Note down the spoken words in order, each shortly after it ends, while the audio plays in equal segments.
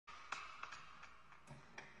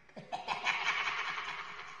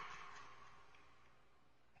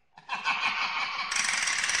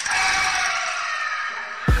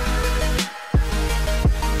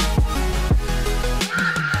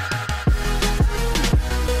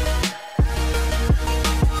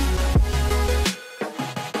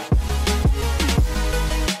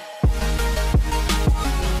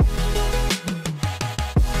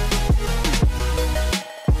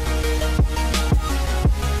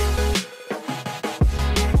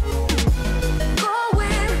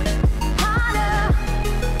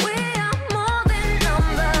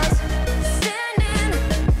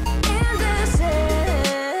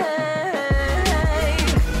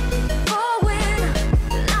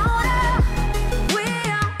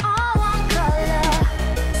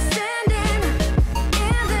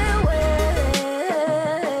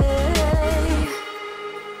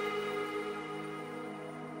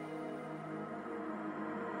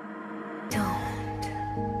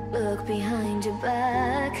look behind your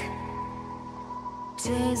back.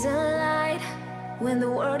 Chase a light when the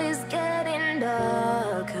world is getting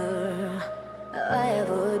darker. I have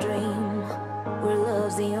a dream where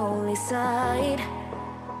love's the only side.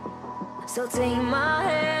 So take my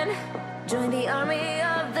hand, join the army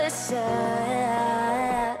of the shadows.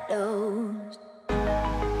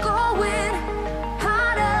 Going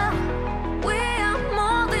harder, we are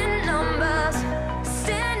more than numbers,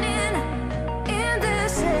 standing in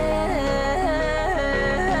this hate.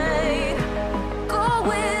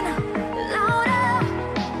 Going louder,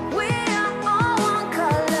 we are all one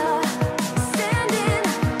color, standing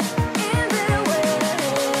in their way.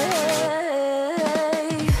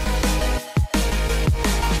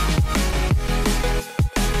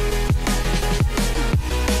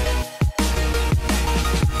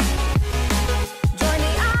 Join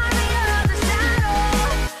the army of the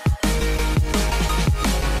shadows.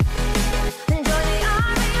 Join the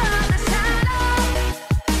army of the shadows.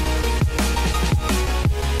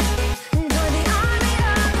 Join the army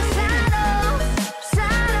of the shadows.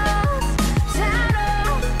 Shadows,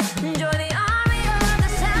 shadows. Join the army of the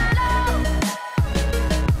shadows.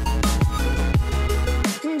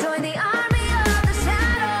 Join the army of the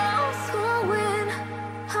shadows. Going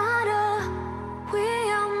harder, we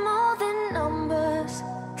are more than numbers,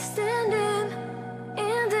 standing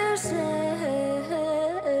in their shade.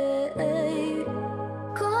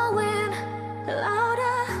 Going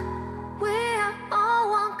louder, we are all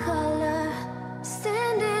one color,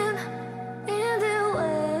 standing in their way.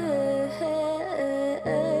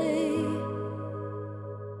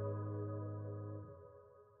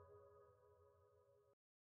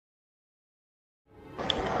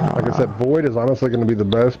 Like I said, Void is honestly going to be the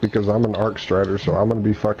best because I'm an Arc Strider, so I'm going to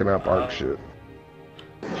be fucking up Arc shit.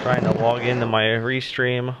 Trying to log into my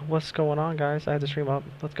restream. What's going on, guys? I had the stream up.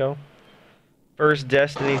 Let's go. First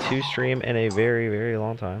Destiny 2 stream in a very, very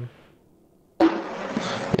long time.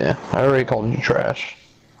 Yeah, I already called you trash.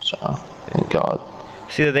 So, thank God.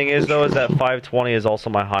 See, the thing is, though, is that 520 is also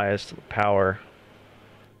my highest power.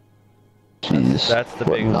 Jeez. That's the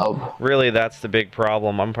what big, nub. really, that's the big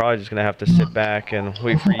problem. I'm probably just gonna have to sit back and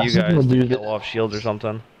wait for you guys to kill off shields or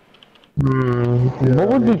something. What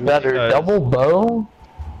would be better, double bow?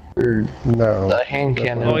 Or No. the hand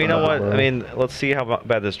cannon? Oh, you know what? I mean, let's see how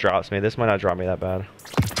bad this drops me. This might not drop me that bad.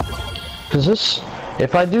 Cause this,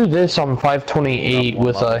 if I do this on 528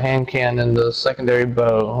 with a hand cannon and the secondary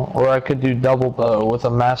bow, or I could do double bow with a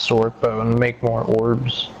masterwork bow and make more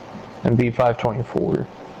orbs, and be 524.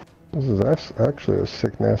 This is actually a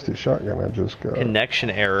sick, nasty shotgun I just got. Connection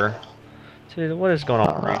error. Dude, what is going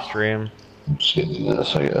on with restream? I'm just gonna do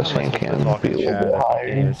this, I guess. Hand cannon Talk be a in little chat. bit I can't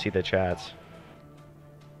even higher. see the chats.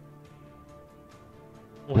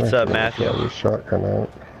 What's up, Matthew? Try this shotgun out.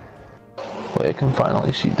 Wait, I can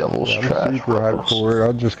finally see Devil's I'm trash. super hyped for it.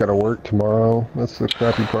 I just gotta work tomorrow. That's the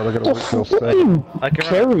crappy part. I gotta work till 7. I can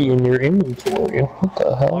carry in your inventory. What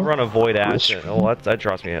the hell? I'll run a Void Asset. Oh, that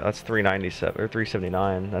drops me. That's 397 or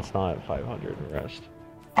 379. That's not 500 the rest.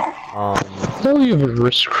 Don't even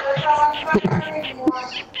risk.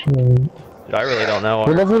 Dude, I really don't know. What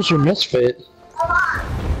level's your misfit?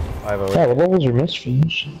 508. Yeah, what level's your misfit?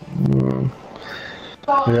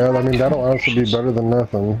 Yeah, I mean, that'll honestly be better than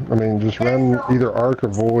nothing. I mean, just run either Arc or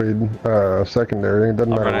Void secondary. It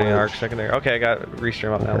doesn't I'll matter run an which. Arc secondary. Okay, I got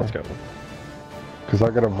restream up now. Let's go. Because I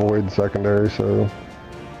got a Void secondary, so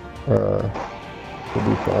we'll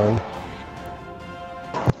be fine.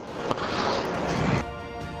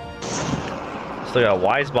 Still got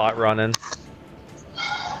Wisebot running.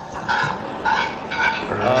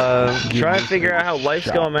 Trying to figure out how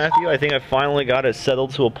life's going, Matthew. I think I finally got it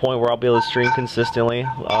settled to a point where I'll be able to stream consistently.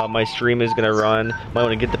 My stream is gonna run. Might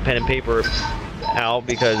want to get the pen and paper out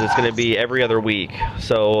because it's gonna be every other week.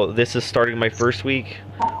 So this is starting my first week.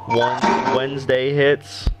 Once Wednesday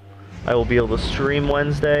hits, I will be able to stream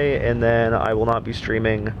Wednesday, and then I will not be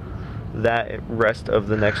streaming that rest of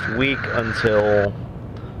the next week until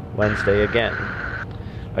Wednesday again.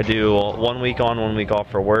 I do 1 week on, 1 week off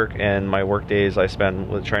for work, and my work days I spend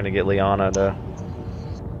with trying to get Liana to,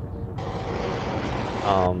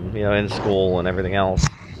 you know, in school and everything else.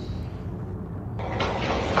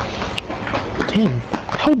 Damn,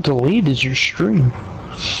 how delayed is your stream?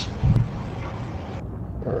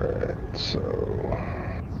 Alright, so...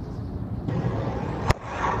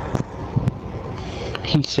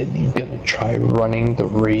 He said he's gonna try running the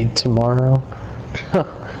raid tomorrow.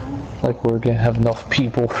 Like we're gonna have enough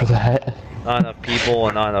people for that. Not enough people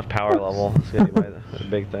and not enough power level. It's gonna be the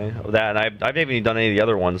big thing. That, and I haven't even done any of the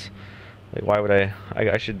other ones. Like, why would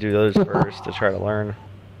I should do those first to try to learn.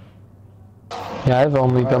 Yeah, I've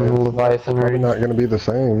only done the Leviathan Probably raid. not going to be the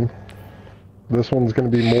same. This one's going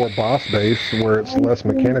to be more boss based, where it's less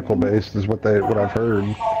mechanical based, is what I've heard.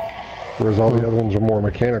 Whereas all the other ones are more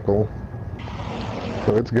mechanical.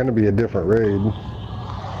 So it's going to be a different raid.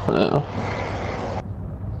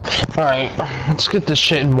 Alright, let's get this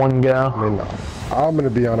shit in one go. I mean, I'm going to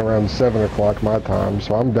be on around 7 o'clock my time,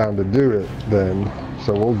 so I'm down to do it then.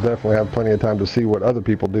 So we'll definitely have plenty of time to see what other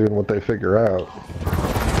people do and what they figure out.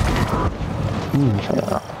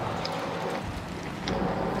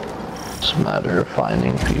 It's a matter of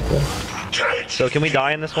finding people. So can we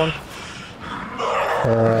die in this one?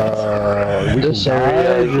 We This can die,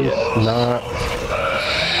 area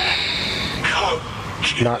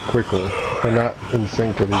just not quickly. We're not in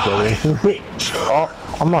sync with each other. Oh,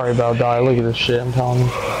 I'm already about to die. Look at this shit, I'm telling you.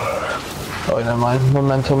 Oh, never mind.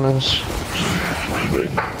 Momentum is...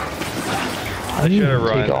 I should have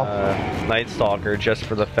run Night Stalker just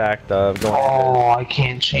for the fact of going Oh, I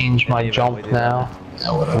can't change my jump now.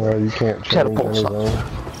 Well, you can't change anything.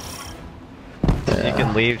 You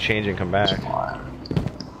can leave, change, and come back.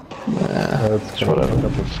 That's gonna fuck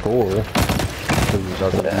up the score. Because it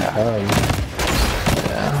doesn't have time.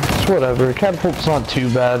 Yeah, it's whatever. Catapult's not too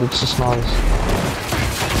bad, it's just not as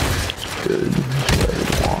good.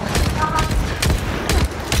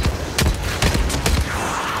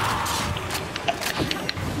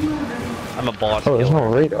 I'm a boss. Oh, there's no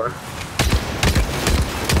radar.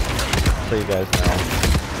 So you guys know.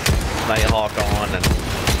 Nighthawk on and I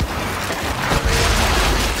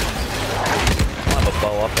don't have a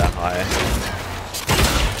bow up that high.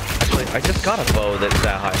 Actually, I just got a bow that's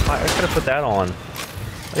that high. I could have put that on. I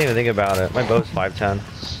didn't even think about it. My bow's 5'10".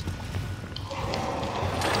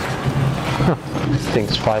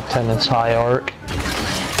 Thinks 5'10" is high arc.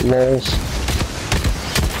 Lols.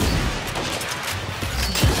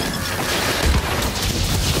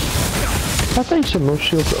 I think some more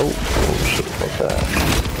shields. Oh shit, like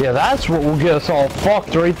that. Yeah, that's what will get us all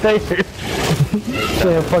fucked right there. So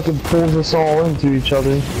it fucking pulls us all into each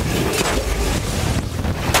other.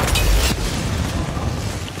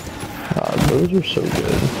 God, those are so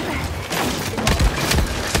good.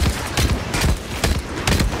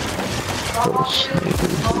 Those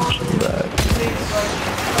sneakers pushing back.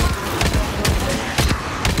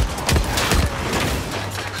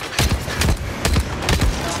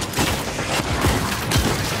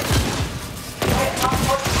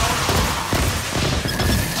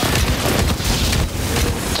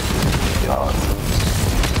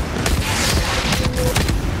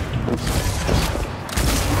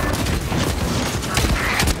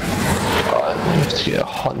 Get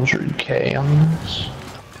 100K on this.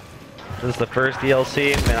 This is the first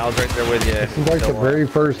DLC, man. I was right there with you. This is like the very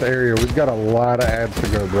first area. We've got a lot of ads to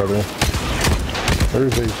go, brother.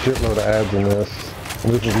 There's a shitload of ads in this.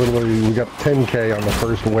 And this is literally, we got 10K on the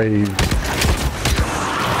first wave.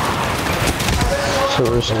 So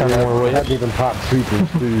there's 10 more We waves. haven't even popped supers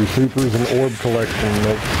too. Supers and orb collection,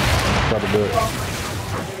 that's quite a bit.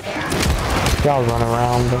 Y'all run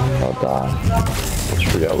around and I'll die.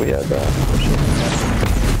 Just forgot we had that.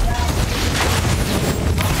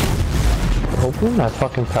 Hopefully my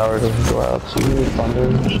fucking power doesn't go out, so you thunder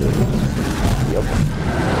and shit. Yep.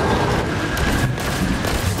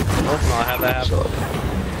 Let's not have that happen.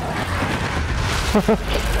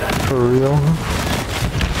 For real?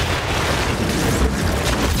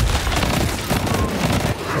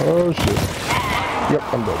 Oh shit. Yep,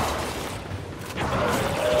 I'm dead.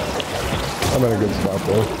 I'm in a good spot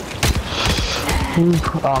though.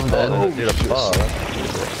 I'm dead. Oh, dude, above.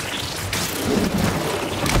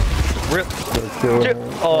 Rip.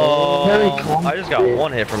 Oh, I just got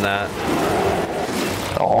one hit from that.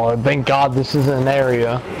 Oh, thank God this isn't an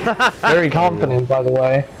area. Very confident, by the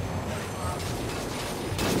way.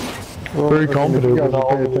 Well, Very you confident. guys will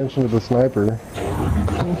pay attention to the sniper.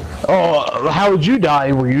 Oh, how would you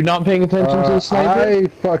die? Were you not paying attention to the sniper? I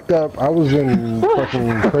fucked up. I was in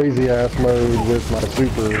fucking crazy ass mode with my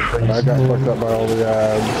super, and I got fucked up by all the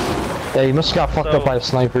ads. Yeah, you must have got fucked up by a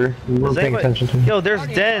sniper. You weren't paying attention to him. Yo, there's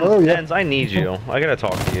Dens. Oh, yeah. Dens, I need you. I gotta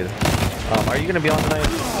talk to you. Are you gonna be on tonight?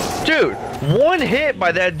 Dude, one hit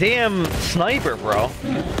by that damn sniper, bro.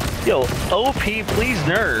 Yo, OP, please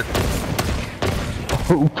nerf.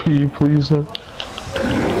 OP, please.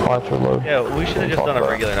 High for low. Yeah, we should have just done a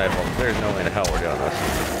regular nightfall. There's no way in hell we're doing this.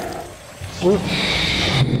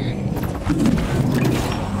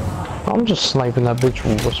 I'm just sniping that bitch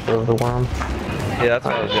with Whisper of the Worm. Yeah, that's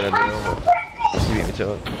what I was gonna do. You beat me to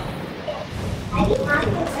it.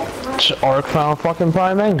 Arc found fucking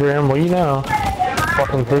Prime Engram, what do you know?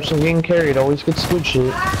 fucking person getting carried always gets good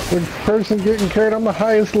shit. The person getting carried, I'm the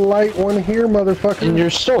highest light one here, motherfucker. And you're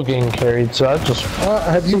still getting carried, so that just...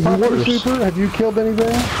 have you popped your super? Have you killed anything?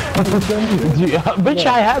 Yeah, bitch,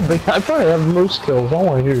 I have, but I probably have the most kills. I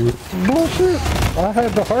want to hear you. Bullshit. I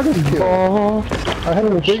had the hardest kill. I had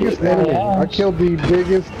the biggest enemy. I killed the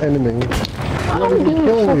biggest enemy. I'm not even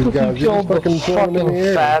killing these guys. You're just fucking throwing them in the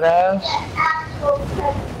air. Fat ass.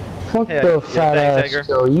 Fuck the fat ass Edgar.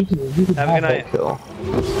 kill. You can Have a good night. Kill.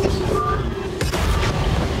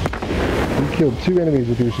 You killed 2 enemies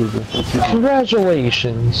with your super.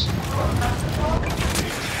 Congratulations.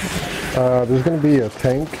 There's gonna be a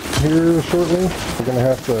tank here shortly. We're gonna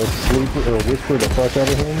have to sleep or whisper the fuck out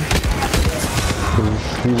of him. Cause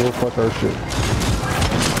he will fuck our shit.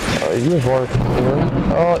 You was working.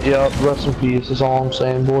 Oh, yeah, rest in peace, is all I'm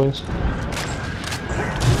saying, boys.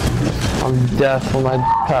 I'm definitely, my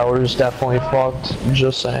power is definitely fucked,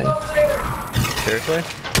 just saying. Seriously?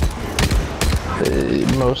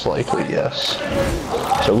 Most likely, yes.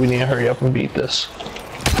 So we need to hurry up and beat this.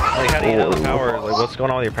 Like, how do you know the power? Like, what's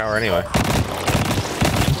going on with your power anyway?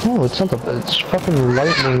 Oh, it's not the, it's fucking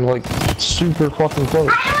lightning, like, super fucking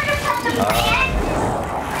close.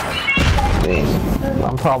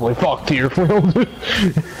 I'm probably fucked here, Will.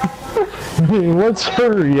 Let's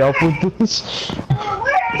hurry up with this.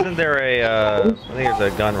 Isn't there a, I think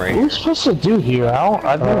there's a gun right What are here. we supposed to do here, Al?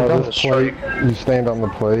 I've never done this plate, you stand on the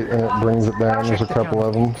plate and it brings it down. There's a couple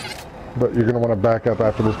of them. But you're going to want to back up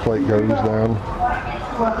after this plate goes down.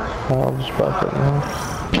 I'll just back up now.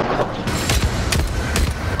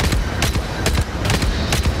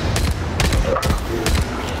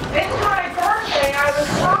 It's my birthday, I was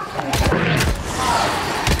talking.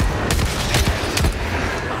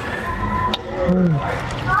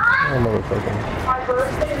 Oh, motherfucker. My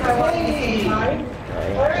birthday, my birthday.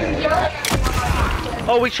 Where are you going?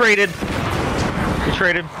 Oh, we traded. We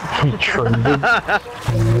traded. We traded. Oh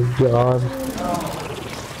my god.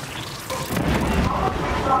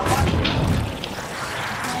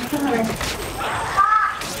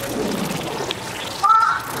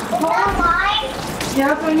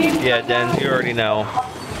 Yeah, Den, you already know.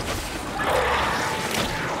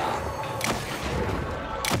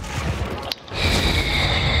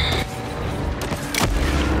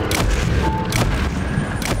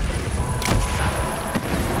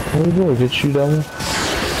 What are you doing? Get you down?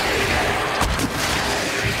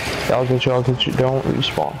 I'll get you, don't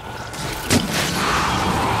respawn.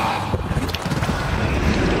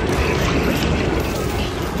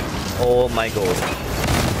 Oh my god.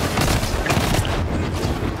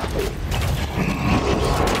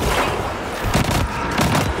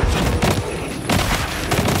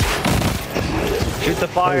 Shoot the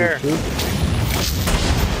fire!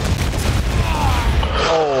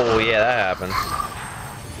 Oh yeah, that happened.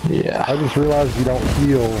 Yeah. I just realized you don't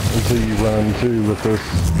heal until you run too with this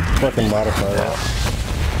fucking modifier.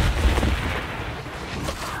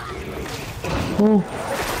 Oh.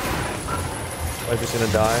 Am I just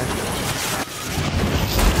gonna die?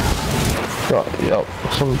 Yep.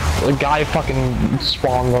 A guy fucking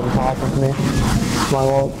spawned on top of me. My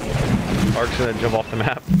lord. Ark's gonna jump off the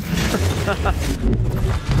map.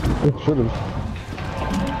 It should have.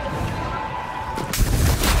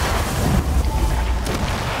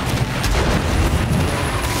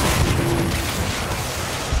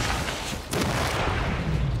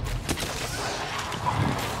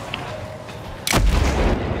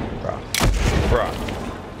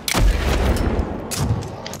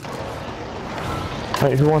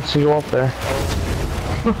 Wait, who wants to go up there?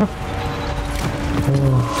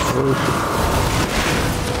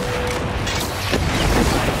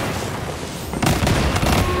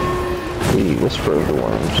 We whisper the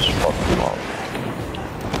one and just fuck them up.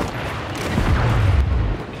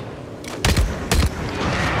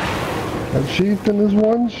 That chieftain is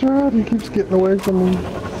one shot. He keeps getting away from me.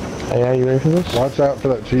 Hey, yeah, you ready for this? Watch out for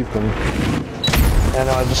that chieftain. Yeah,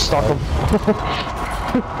 no, I just stuck him.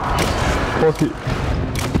 Fuck it.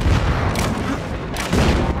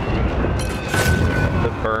 The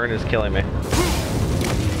burn is killing me.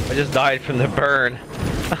 I just died from the burn.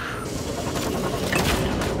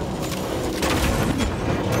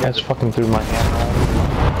 That's fucking through my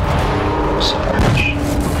hand. Savage.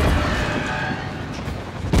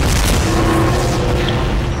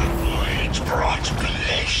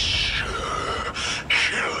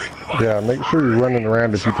 Yeah, make sure you're running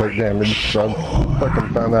around if you take damage. So I fucking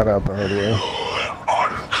found that out the hard way.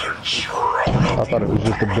 I thought it was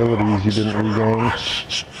just abilities you didn't regain.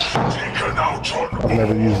 I've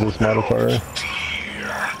never used this modifier.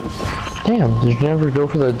 Damn, did you never go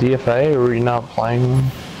for the DFA or were you not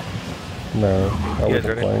playing? No, I You guys wasn't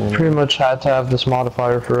ready? playing. Pretty much had to have this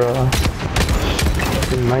modifier for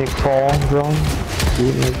the nightfall run. Do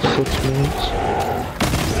it in like 6 minutes.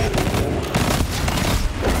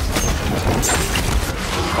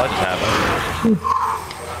 What just happened?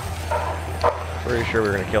 Pretty sure we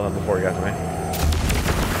were gonna kill him before he got to me.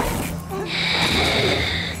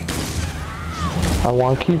 I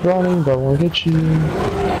want to keep running, but I won't get you.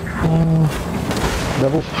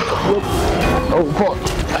 Devils? Oh fuck!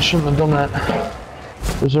 I shouldn't have done that.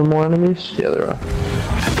 Is there more enemies? Yeah, there are.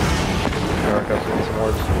 Alright, got some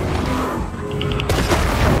orbs.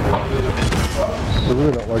 I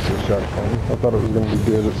really don't like this shotgun. I thought it was going to be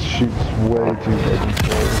good. It shoots way too fucking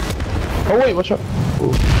slow. Oh wait, watch out!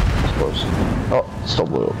 Ooh, it's close. Oh, still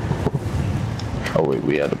blew up. Oh wait,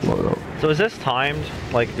 we had to blow it up. So is this timed?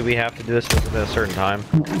 Like, do we have to do this within a certain time?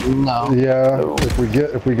 No. Yeah,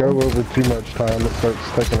 if we go over too much time, it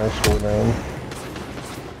starts taking our score down.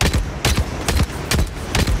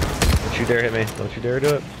 Don't you dare hit me. Don't you dare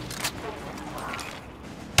do it.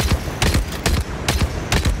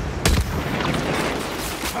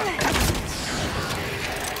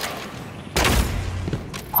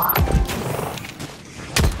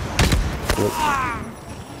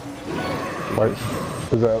 White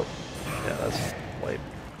is out. Yeah, that's white.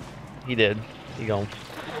 He did. He gone.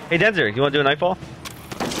 Hey, Denzer, you want to do a nightfall?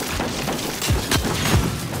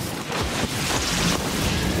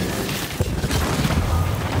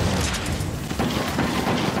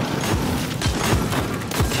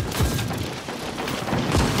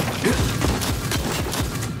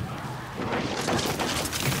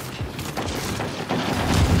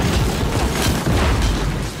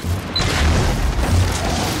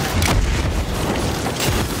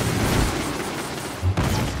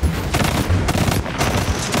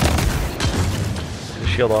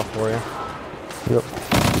 Shield off for you. Yep.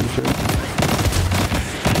 You should.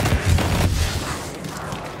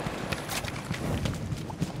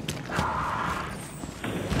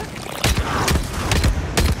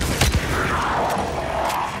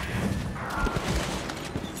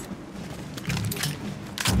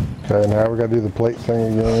 Okay, now we gotta do the plate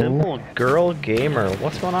thing again. Simple girl gamer.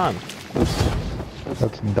 What's going on?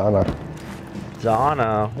 That's Donna.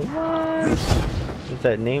 Donna. What? What's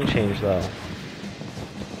that name change though?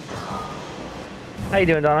 How you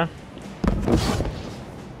doing, Donna?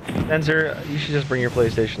 Denzer, you should just bring your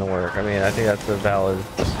PlayStation to work. I mean, I think that's a valid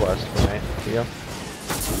request for me. See ya.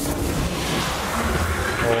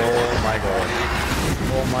 Oh my god.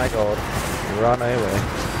 Oh my god. Run away.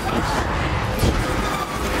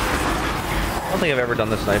 I don't think I've ever done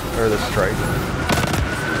this knife or this strike.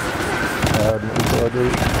 I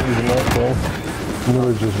did using that thing.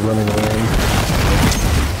 Miller's just running around.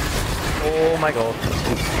 Oh my god.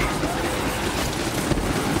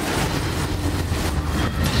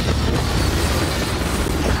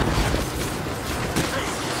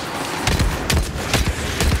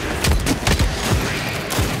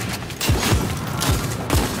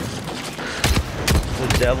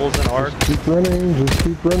 Devils and arcs. Just keep running, just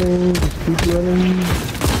keep running, just keep running.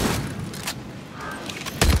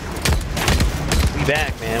 We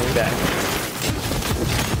back, man, we back.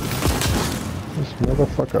 This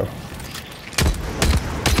motherfucker.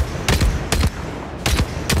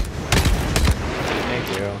 Thank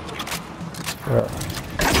you. Yeah.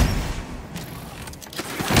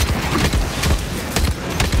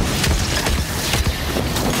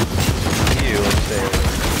 You, let's say.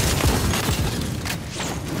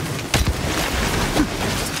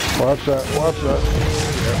 Watch that, watch that.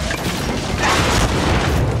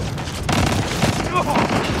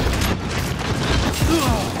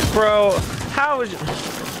 Bro, how is it?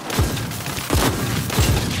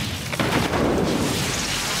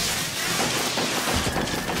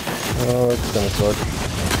 Oh, that's gonna suck.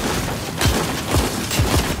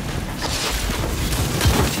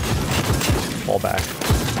 Fall back.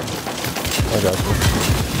 I got you.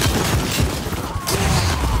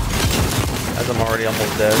 As I'm already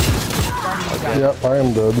almost dead. Okay. Yep, I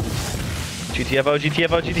am dead. GTFO,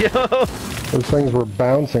 GTFO, GTFO! Those things were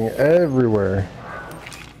bouncing everywhere.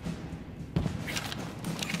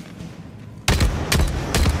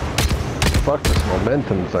 Fuck this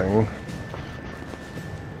momentum thing.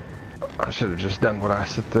 I should have just done what I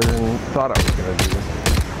sit there and thought I was gonna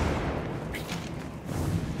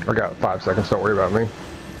do. I got 5 seconds, don't worry about me.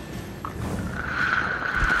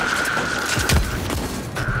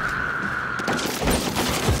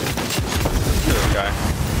 This guy.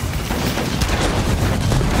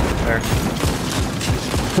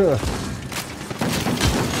 There.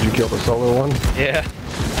 Did you kill the solo one? Yeah.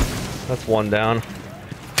 That's one down.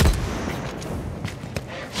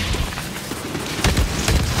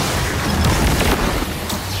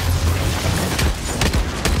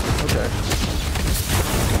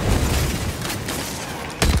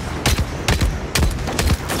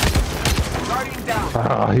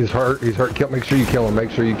 Oh, he's hurt. He's hurt. Make sure you kill him. Make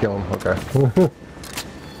sure you kill him. Okay.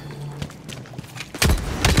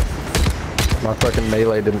 My fucking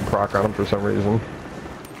melee didn't proc on him for some reason.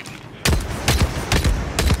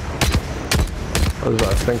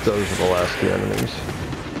 I think those are the last two enemies.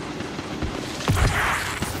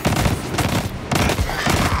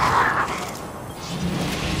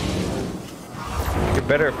 You're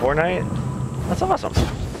better at Fortnite? That's awesome.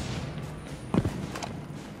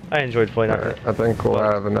 I enjoyed Fortnite. Right, I think we'll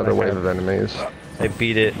have another wave of enemies. I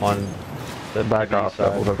beat it on the back off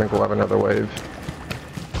levels. I think we'll have another wave.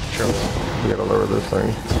 Sure. We gotta lower this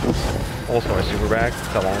thing. Almost my super back. That's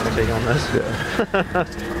how long we're taking on this. Yeah.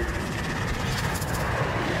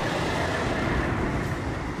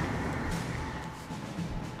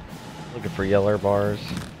 Looking for yeller bars.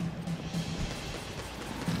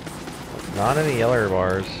 Not any yeller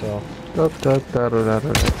bars, so. Run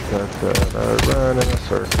in a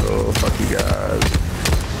circle. Fuck you guys.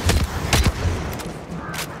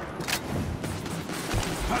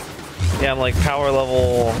 Yeah, I'm like power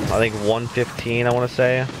level, I think 115, I want to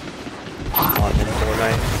say, on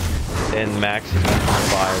Fortnite. And max is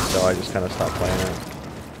 125, so I just kind of stopped playing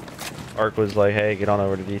it. Ark was like, hey, get on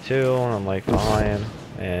over to D2, and I'm like, fine.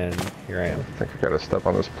 And here I am. I think I gotta step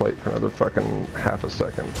on this plate for another fucking half a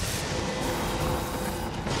second.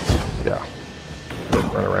 Yeah.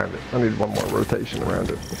 Run around it. I need one more rotation around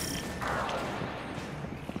it.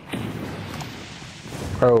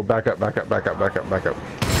 Oh, back up, back up, back up, back up, back up.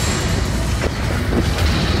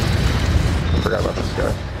 I forgot about this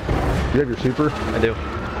guy. Do you have your super? I do.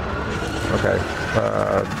 Okay.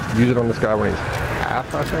 Use it on this guy when he's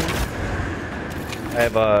half, I think. I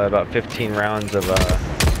have about 15 rounds of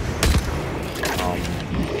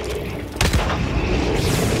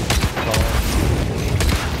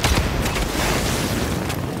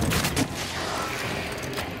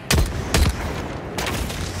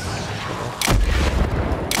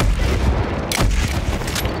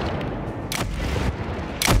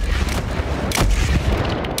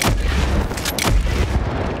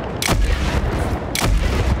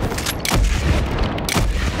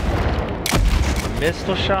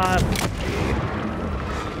missile shot.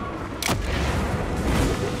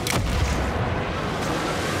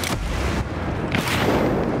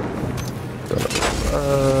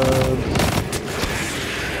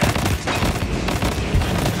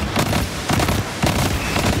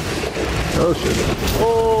 Oh shit.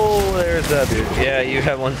 Oh, there's that dude. Yeah, you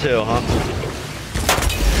have one too, huh?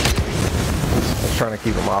 I was trying to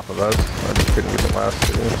keep him off of us. I just couldn't get the last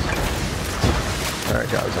two. Alright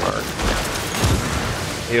guys, an arc.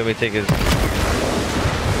 You want me to take his...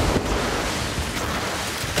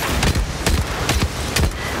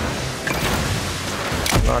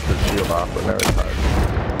 Knocked his shield off, but now he's tied.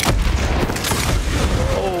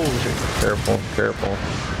 Oh, shit. Careful, careful.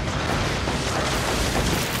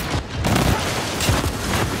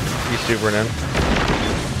 You supering in?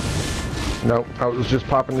 Nope, I was just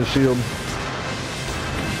popping the shield.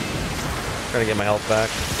 Trying to get my health back.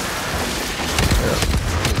 Yeah,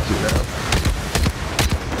 me too now.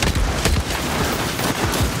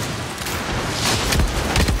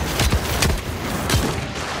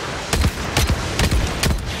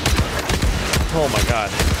 Oh my god.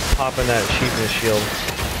 Popping that cheapness shield.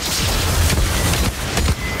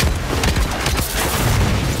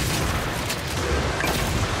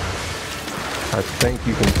 I think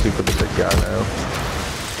you can super the big guy now.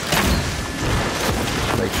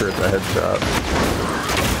 Make sure it's a headshot.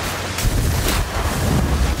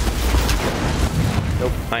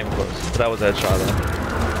 Nope, I'm close. But that was a headshot though.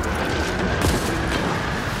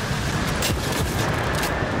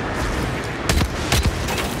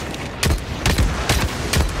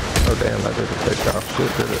 Oh damn, that didn't take off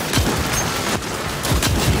shit, did it?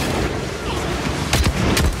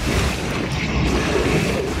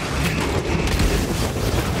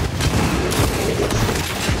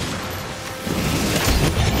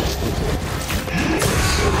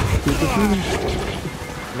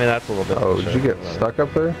 I mean, that's a little bit. Oh, did you get stuck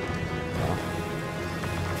up there?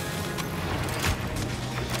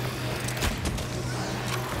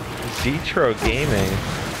 Zitro Gaming.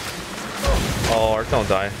 Oh, Ark, don't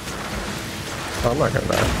die. Oh, I'm not gonna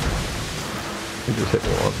die. You just hit me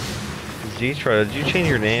once. Zitro, did you change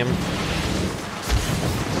your name?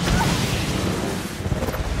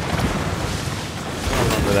 I don't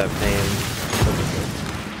remember that name.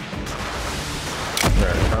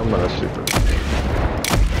 Alright, I'm gonna super.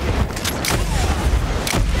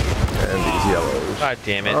 And these yellows. God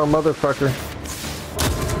damn it. Oh, motherfucker.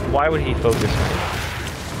 Why would he focus me?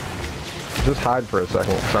 Just hide for a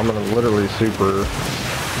second, because I'm gonna literally super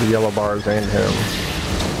the yellow bars and him.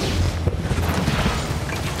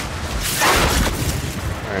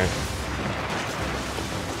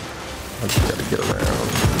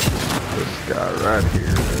 right here.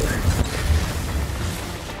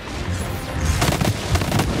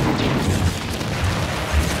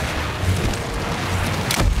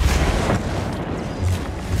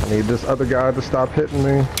 I need this other guy to stop hitting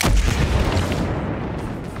me.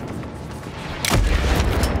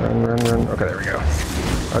 Run. Okay, there we go.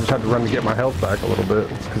 I just had to run to get my health back a little bit,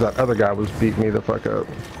 because that other guy was beating me the fuck up.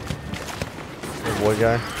 The boy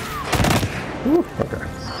guy? Whew, okay.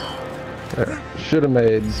 There. Should have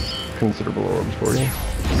made considerable orbs for you.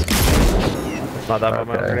 Not that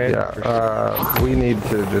much grenade? Yeah, we need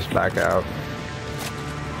to just back out.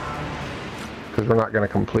 Because we're not going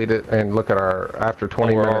to complete it, and look at our, after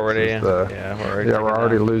 20 minutes, we're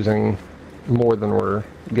already losing more than we're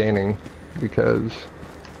gaining, because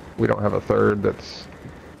we don't have a third that's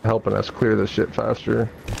helping us clear this shit faster.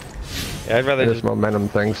 Yeah, I'd rather this momentum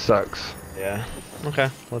thing sucks. Yeah. Okay,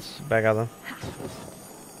 let's back out then.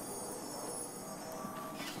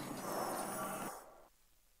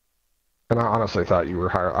 And I honestly thought you were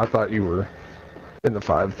higher. I thought you were in the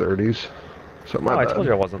 530s. So my bad. I told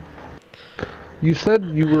you I wasn't. You said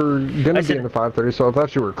you were gonna be in the 530s, so I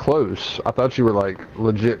thought you were close. I thought you were like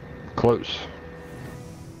legit close.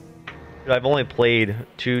 I've only played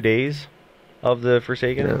 2 days of the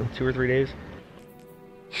Forsaken, yeah. 2 or 3 days.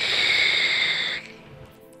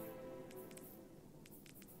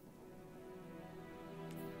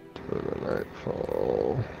 To the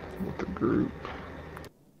nightfall with the group.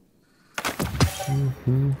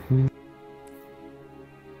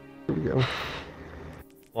 Here we go.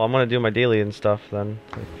 Well, I'm gonna do my daily and stuff then.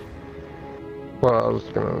 Well, I was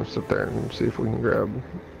gonna sit there and see if we can grab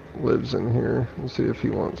Lives in here and see if he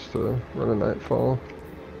wants to run a nightfall.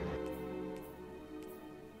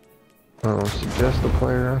 Oh, suggest a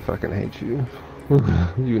player? I fucking hate you.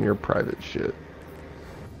 You and your private shit.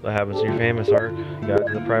 What happens when you're famous, Ark? You gotta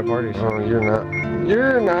do the private parties. Oh,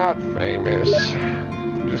 you're not famous.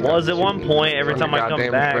 Was at one point, every time I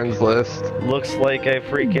come back, friends list. Looks like a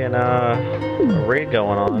freaking raid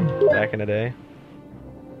going on back in the day.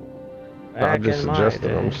 I just suggested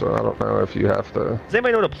them, so I don't know if you have to. Does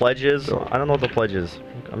anybody know what a pledge is? I don't know what the pledge is.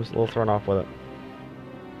 I'm just a little thrown off with it.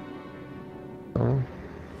 Oh.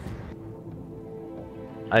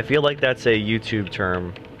 I feel like that's a YouTube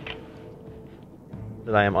term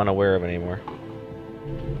that I am unaware of anymore.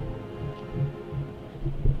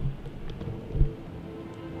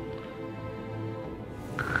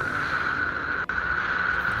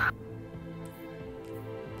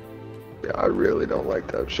 Yeah, I really don't like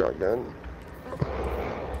that shotgun.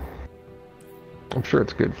 I'm sure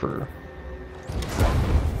it's good for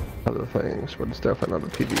other things, but it's definitely not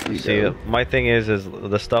a PvE. See, my thing is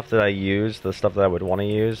the stuff that I use, the stuff that I would want to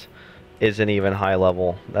use, isn't even high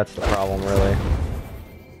level. That's the problem, really.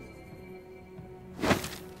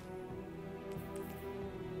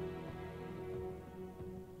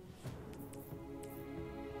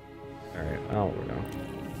 Alright, oh, we're going.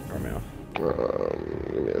 Throw me off.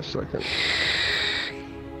 Give me a second.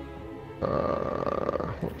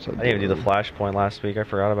 What's I didn't even do the flashpoint last week. I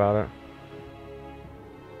forgot about it.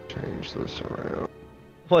 Change this around.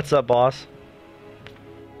 What's up, boss?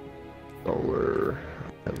 Solar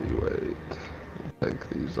heavyweight. Take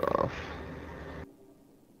these off.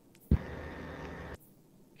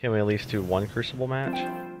 Can we at least do one crucible match?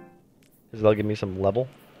 Because that'll give me some level.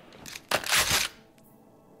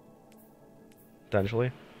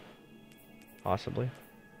 Potentially. Possibly.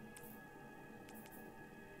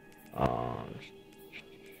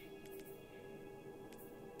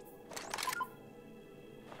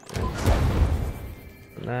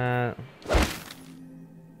 That.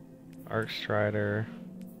 Arc Strider.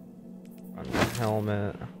 On the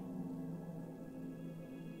helmet.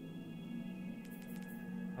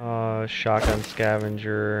 Shotgun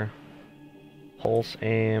Scavenger. Pulse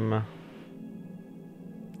Aim.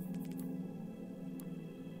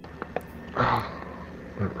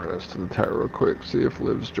 Run us to the tower real quick, see if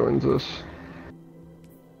Livs joins us.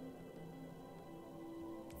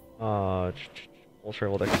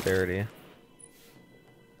 Ultra level dexterity.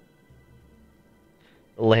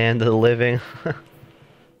 Land of the living.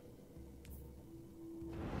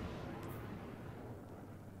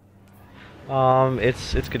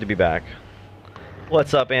 It's good to be back.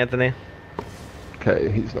 What's up, Anthony?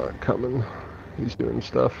 Okay, he's not coming. He's doing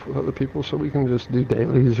stuff with other people, so we can just do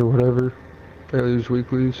dailies or whatever. Dailies,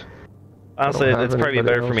 weeklies. Honestly, it's probably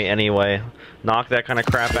better for me anyway. Knock that kind of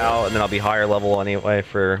crap out, and then I'll be higher level anyway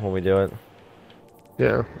for when we do it.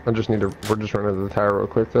 Yeah, I just need to. We're just running to the tower real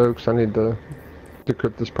quick though, because I need to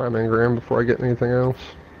decrypt this prime engram before I get anything else.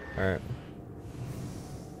 All right.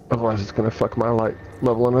 Otherwise, it's gonna fuck my light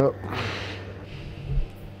leveling up.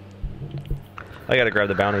 I gotta grab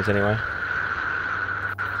the bounties anyway.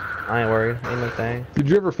 I ain't worried. Ain't no thing. Did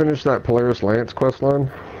you ever finish that Polaris Lance quest line?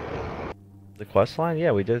 The quest line?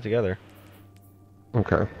 Yeah, we did it together.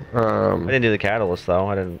 Okay. I didn't do the catalyst though.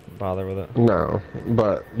 I didn't bother with it. No,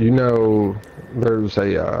 but you know, there's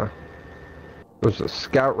a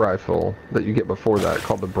scout rifle that you get before that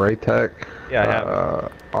called the Braytech. Yeah, I have.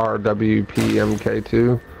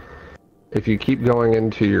 RWPMK2. If you keep going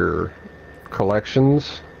into your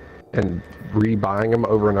collections and rebuying them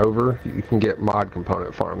over and over, you can get mod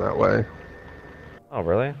component farm that way. Oh,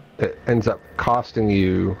 really? It ends up costing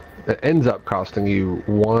you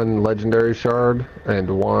one legendary shard and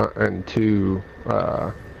two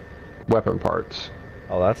weapon parts.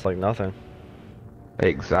 Oh, that's like nothing.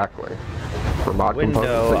 Exactly. For mod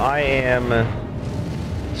Window, I am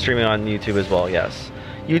streaming on YouTube as well, yes.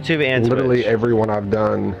 YouTube and literally Twitch. everyone I've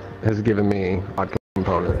done has given me mod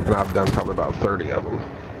component, and I've done probably about 30 of them.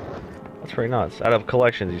 That's pretty nuts. Out of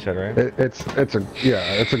collections, you said, right? It's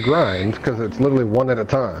a grind because it's literally one at a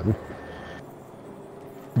time.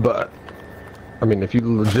 But I mean, if you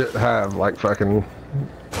legit have like fucking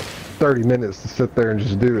 30 minutes to sit there and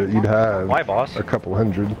just do it, you'd have Why, boss? a couple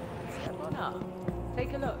hundred.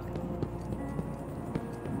 Take a look.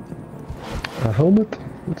 A helmet?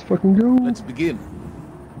 Let's fucking go. Let's begin.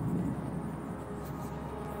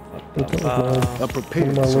 A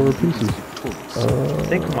prepared my lower pieces. I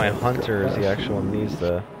think my hunter is the actual one needs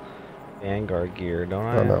the Vanguard gear, don't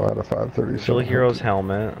I? Oh no, out of 530. Still Hero's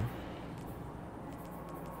helmet. I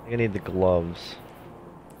think I need the gloves.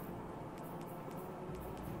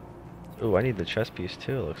 Ooh, I need the chest piece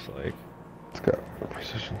too, it looks like. It's got a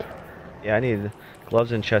precision. Yeah, I need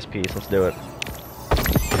gloves and chest piece. Let's do it.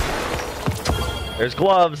 There's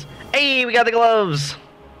gloves. Hey, we got the gloves.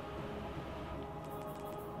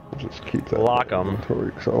 Just keep that Lock 'em.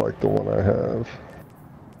 inventory because I like the one I have.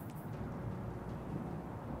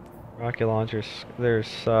 Rocket launchers. There's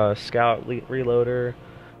scout reloader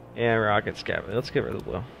and rocket scavenger. Let's get rid of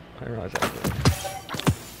the blue. I didn't realize that.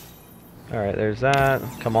 Alright, there's that.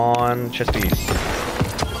 Come on, chest piece.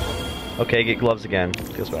 Okay, get gloves again.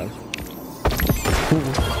 Feels bad.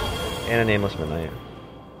 And a nameless midnight.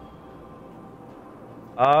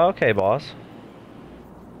 Okay, boss.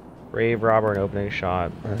 Brave robber and opening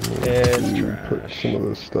shot. It's trash. Put some of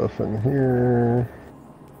this stuff in here.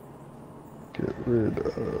 Get rid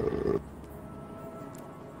of.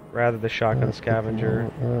 Rather the shotgun scavenger.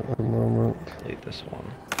 At the moment. Delete this one.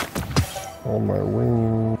 On my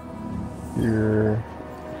wing here.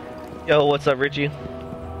 Yo, what's up, Richie?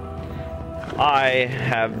 I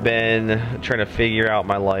have been trying to figure out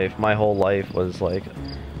my life. My whole life was like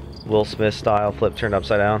Will Smith style, flip turned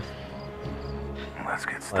upside down. Let's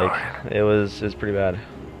get started. Like it was pretty bad,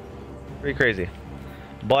 pretty crazy.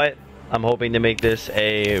 But I'm hoping to make this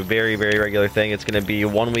a very, very regular thing. It's going to be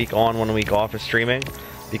 1 week on, 1 week off of streaming,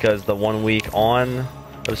 because the 1 week on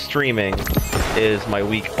of streaming is my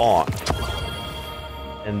week off,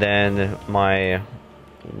 and then my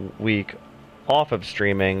week off of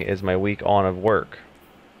streaming is my week on of work.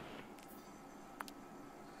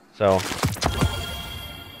 So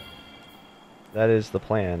that is the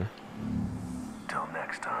plan. Till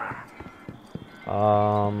next time.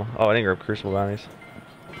 Oh, I didn't grab crucible bounties.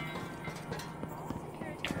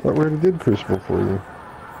 But we already did crucible for you.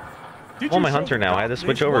 I'm on my hunter now. I had to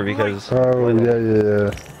switch over because. Oh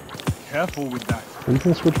yeah. Careful with that. You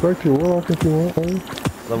can switch back to your warlock if you want. Buddy.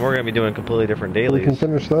 Then we're gonna be doing completely different We dailies. can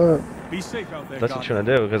finish that. Be safe out there. That's what you're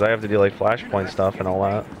gonna do, because I have to do like flashpoint stuff and all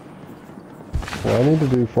that. Well, I need to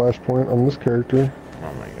do flashpoint on this character.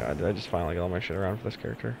 Oh my god, did I just finally get all my shit around for this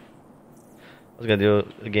character? I was gonna do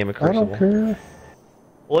a game of I Crucible. don't care.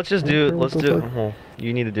 Well, let's just do. Let's do. Well,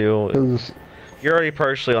 you need to do. 'Cause, You're already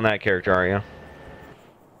partially on that character, aren't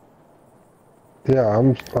you? yeah,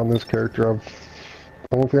 I'm on this character.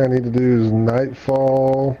 The only thing I need to do is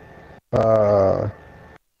Nightfall.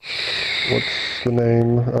 What's the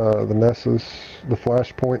name? The Nessus, the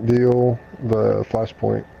Flashpoint deal, the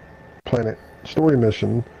Flashpoint Planet story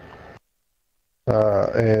mission,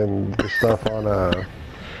 and the stuff on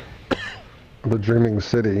the Dreaming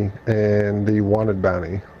City and the Wanted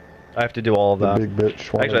Bounty. I have to do all of that. The big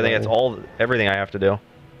bitch. Actually, I think it's everything I have to do.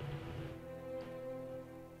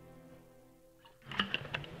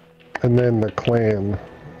 And then the clan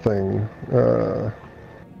thing. I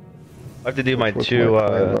have to do my What's two my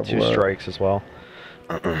clan level two at? strikes as well.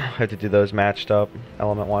 I have to do those matched up,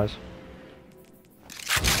 element wise.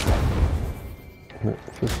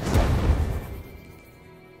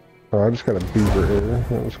 Oh, I just got a beaver here.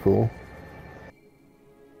 That was cool.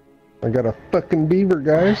 I got a fucking beaver,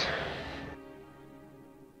 guys.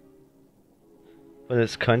 With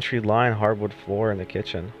its country line hardwood floor in the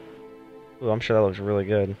kitchen. Ooh, I'm sure that looks really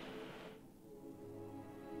good.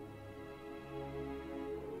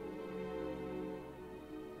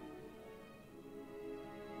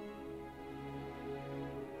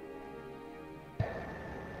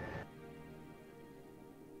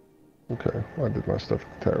 Okay, well, I did my stuff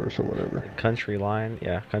at the tower, so whatever. Country line,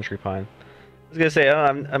 yeah, country pine. I was gonna say,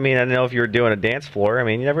 I mean, I don't know if you were doing a dance floor. I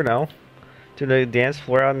mean, you never know. Doing a dance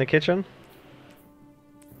floor out in the kitchen.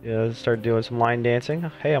 Yeah, start doing some line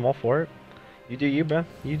dancing. Hey, I'm all for it. You do you, man.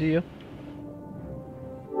 You do you.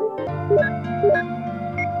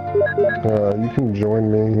 You can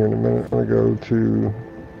join me here in a minute. I'm gonna go to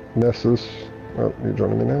Nessus. Oh, you're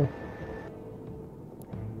joining me now.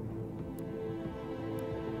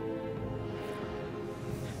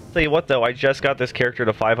 Tell you what, though, I just got this character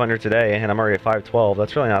to 500 today, and I'm already at 512.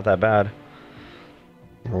 That's really not that bad.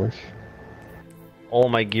 Nice. All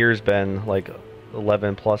my gear's been like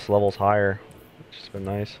 11 plus levels higher, which has been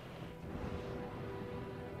nice.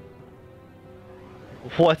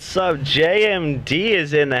 What's up? JMD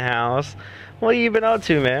is in the house. What have you been up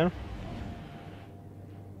to, man?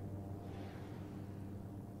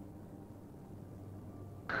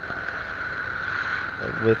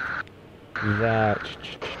 Like with that.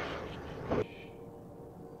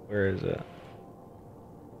 Where is it?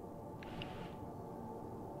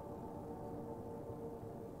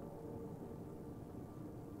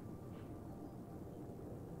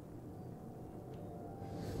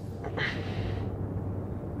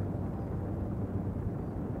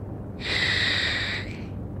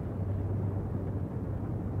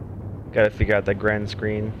 Gotta figure out that grand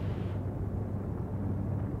screen.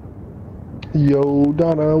 Yo,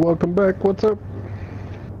 Donna, welcome back. What's up?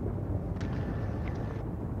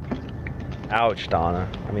 Ouch,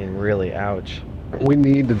 Donna. I mean, really, ouch. We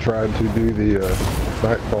need to try to do the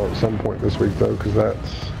nightfall at some point this week, though, because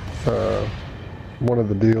that's one of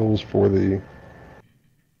the deals for the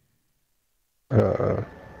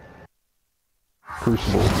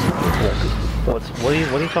crucible. What are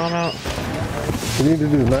you talking about? We need to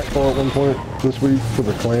do nightfall at one point this week for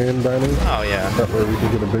the clan dining. Oh yeah. That way we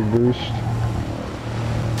can get a big boost.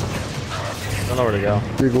 Don't know where to go.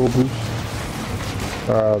 Big old boost.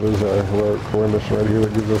 There's a heroic core mission right here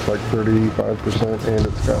that gives us like 35%, and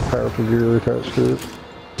it's got powerful gear attached to it.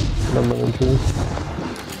 And I'm running to.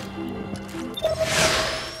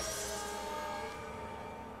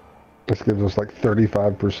 This gives us like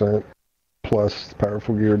 35% plus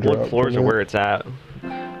powerful gear drop. Wood floors are where it's at.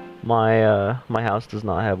 My house does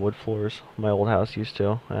not have wood floors. My old house used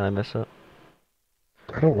to, and I miss it.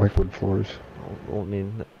 I don't like wood floors. Well, I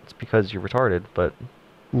mean, it's because you're retarded, but...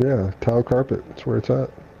 Yeah, tile carpet. That's where it's at.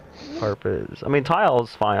 Carpet is... I mean,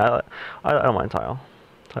 tile's fine. I don't mind tile.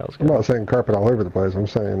 Tile's good. I'm not saying carpet all over the place. I'm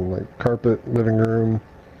saying, like, carpet, living room,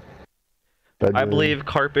 bedroom. I believe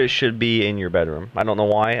carpet should be in your bedroom. I don't know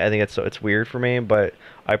why. I think it's weird for me, but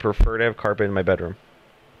I prefer to have carpet in my bedroom.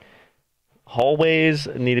 Hallways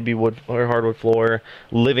need to be wood or hardwood floor.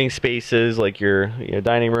 Living spaces, like your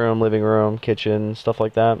dining room, living room, kitchen, stuff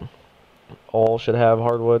like that, all should have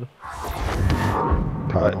hardwood.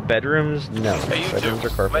 But bedrooms, no. Hey, bedrooms are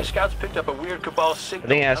carpet. My scouts picked up a weird cabal signal. I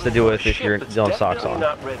think it has to do with if you don't have socks on.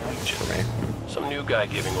 Not Red Legion. For me. Some new guy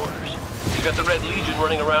giving orders. You got the Red Legion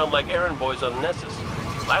running around like errand boys on Nessus.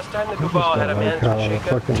 Last time the cabal had a man to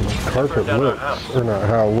shake up, fucking carpet looks, or not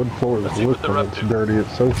how wood floors look when it's dirty.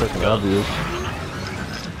 It's so fucking obvious.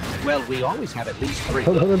 Well, we always have at least 3.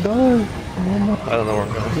 I'm gonna die. I don't know where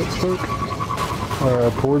I'm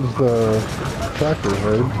going. Towards the tractor,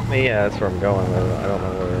 right? Yeah, that's where I'm going. I don't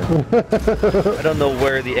know where. I don't know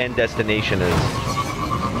where the end destination is.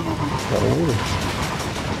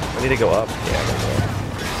 I need to go up. Yeah, I gotta go up.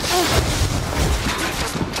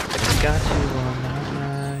 I just got you on my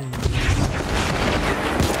mind.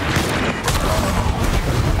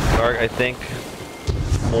 Dark, I think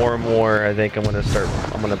more and more. I think I'm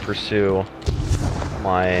gonna pursue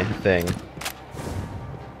my thing.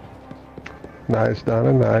 Nice,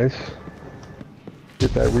 Donna, nice.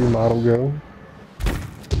 Get that remodel going.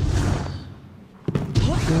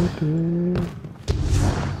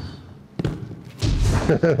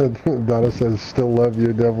 Donna says, still love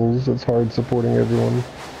you, devils. It's hard supporting everyone.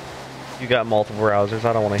 You got multiple browsers.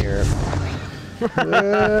 I don't want to hear it.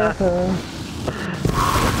 Yeah.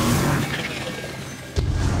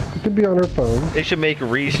 It could be on her phone. They should make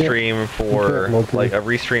Restream for like a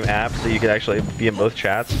Restream app so you can actually be in both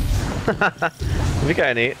chats. That'd be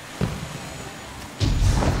kinda neat.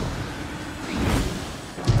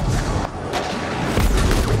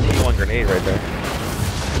 T1 grenade right there.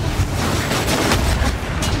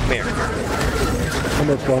 Come here. How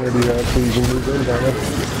much longer do you have so you can move in, Donna?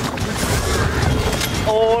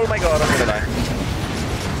 Oh my god, I'm gonna die.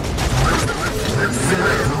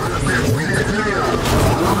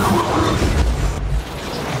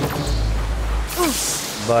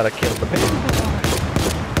 But I killed the big boy.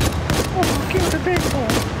 Oh, killed the big boy.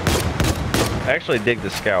 I actually dig the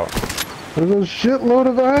scout. There's a shitload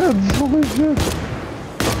of ads. Holy shit.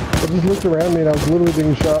 I just looked around me and I was literally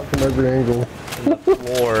being shot from every angle. The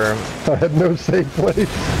floor. I had no safe place. The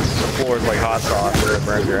floor is like hot sauce where it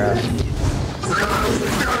burns your ass.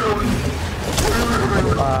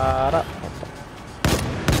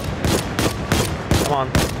 Come on,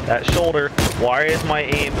 that shoulder. Why is my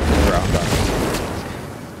aim? I'm done.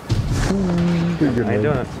 I ain't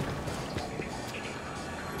doing it.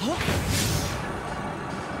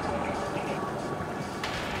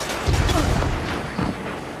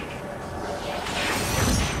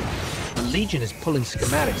 The Legion is pulling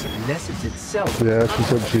schematics of Nessus itself. Yeah, she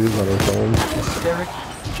said she is on her phone. Atmospheric,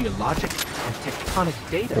 geologic, and tectonic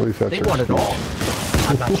data. At least that's They her want it all.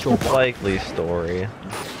 I'm not sure why. Likely story.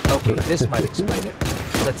 Okay, this might explain it.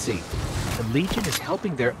 Let's see. The Legion is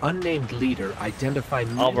helping their unnamed leader identify.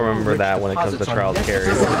 I'll remember that when it comes to trials carry.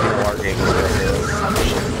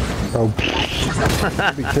 Oh,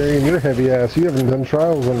 be carrying your heavy ass. You haven't done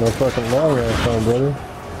trials in a fucking long ass time, brother.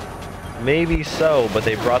 Maybe so, but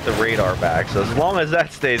they brought the radar back, so as long as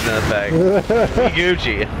that stays in effect, we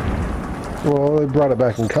Gucci. Well, they brought it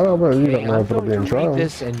back in combat. You don't know if it'll be in trials.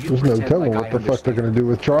 There's no telling what the fuck they're gonna do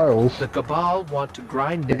with trials. The Cabal want to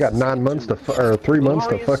grind. They got 9 months to, or 3 months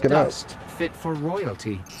to fuck it up. Fit for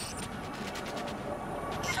royalty.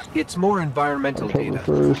 It's more environmental data.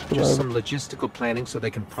 Just some logistical planning so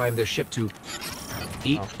they can prime their ship to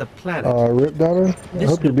eat the planet. Rip Donner, I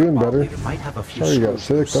hope you're doing better. Sorry you got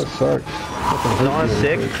sick, that sucks. Not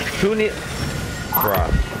sick? Who need...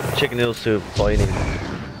 Bruh, chicken noodle soup, all you need.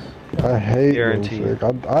 I hate being sick.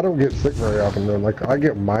 I don't get sick very often though. Like, I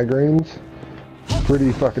get migraines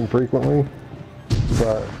pretty fucking frequently.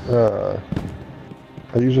 But,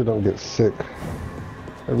 I usually don't get sick.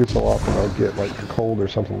 Every so often I'll get like a cold or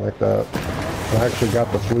something like that. I actually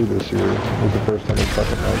got the flu this year. It was the first time in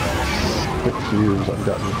fucking like 6 years I've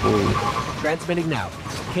gotten the flu. Transmitting now.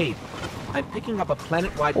 Cade, I'm picking up a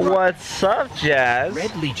planet-wide... What's up, Jazz?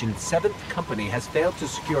 Red Legion's 7th company has failed to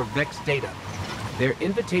secure Vex data. Their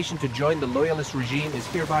invitation to join the Loyalist regime is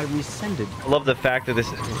hereby rescinded. I love the fact that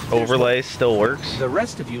this overlay still works. The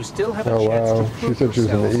rest of you still have a chance to prove she said she was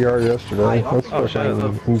in the ER yesterday. That's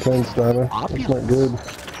fucking intense, Donna. That's not good.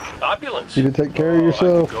 Opulence. You need to take care of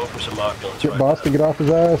yourself. Go for some opulence. Get boss to get off his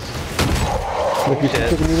ass. Make you some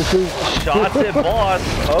chicken noodle soup. Shots at boss.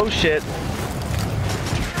 Oh shit.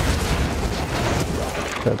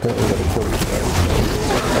 Yeah, apparently got a quarter stack.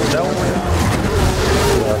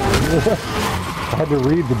 Yeah. I had to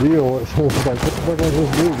read the deal. It was like, what the fuck am I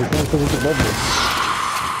supposed to do? This one says it's above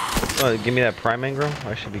me. Give me that prime engram.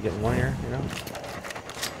 I should be getting one here, you know?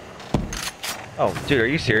 Oh, dude, are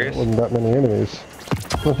you serious? There wasn't that many enemies.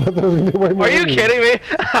 Are you kidding me?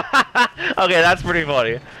 Okay, that's pretty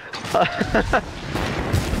funny.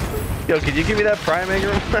 Yo, can you give me that prime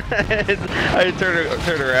engram? I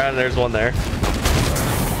turned around and there's one there.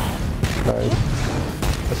 Nice.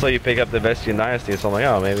 I saw you pick up the Vestian Dynasty, so I'm like,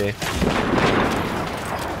 oh, maybe.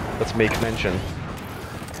 Let's make mention.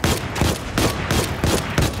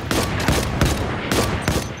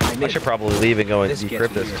 I should probably leave and go and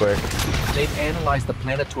decrypt this quick. They've analyzed the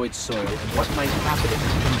planetoid soil and what might happen if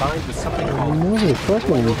it's combined with something called... No,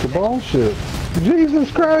 fucking cabal shit.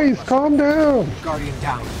 Jesus Christ, calm down. Guardian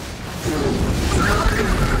down.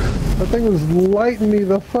 That thing was lighting me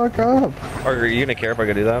the fuck up. Are you gonna care if I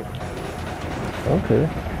could do that? Okay.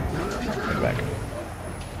 Get back.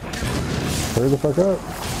 Hurry the fuck up.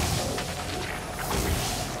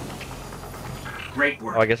 Great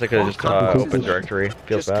work. Oh, I guess I could have just opened directory.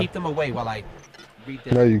 Feels just bad. Keep them away while I read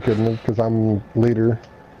this. No, you couldn't have, because I'm leader.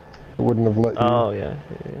 I wouldn't have let you. Oh, yeah.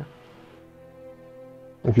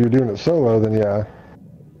 If you were doing it solo, then yeah.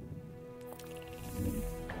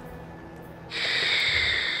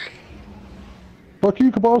 Fuck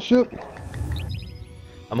you, cabal shit.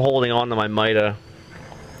 I'm holding on to my Mida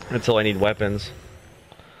until I need weapons.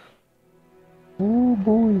 Oh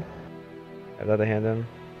boy. Have that a hand in?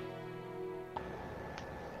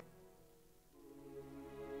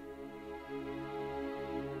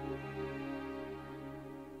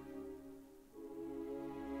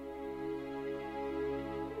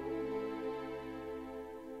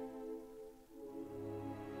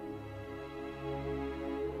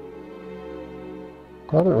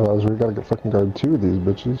 I didn't realize we gotta get fucking guard 2 of these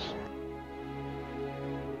bitches.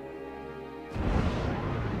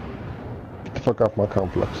 Get the fuck off my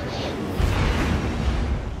complexes.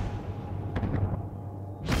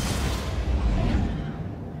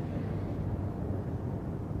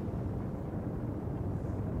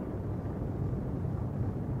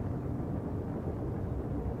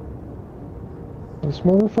 This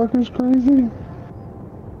motherfucker's crazy.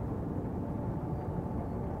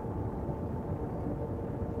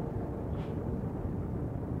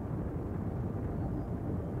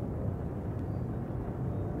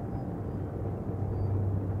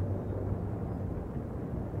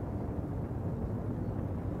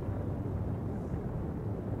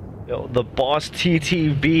 Yo, the boss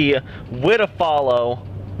TTV with a follow.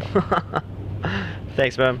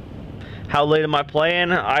 Thanks, man. How late am I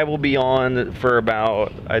playing? I will be on for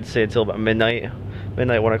about, I'd say until about midnight, 1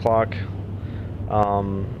 o'clock.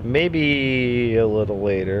 Maybe a little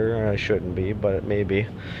later. I shouldn't be, but maybe.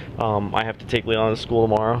 I have to take Leon to school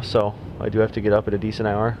tomorrow, so I do have to get up at a decent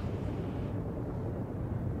hour.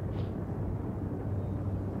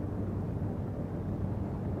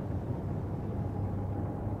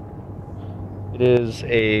 It is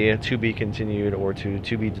a to be continued or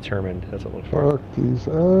to be determined. That's what it looks for. Fuck these.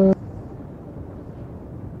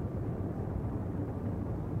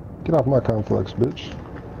 Get off my complex, bitch.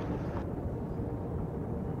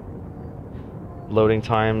 Loading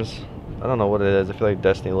times. I don't know what it is. I feel like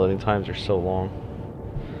Destiny loading times are so long.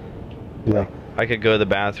 Yeah. I could go to the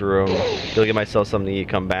bathroom, go get myself something to eat,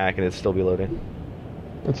 come back, and it'd still be loading.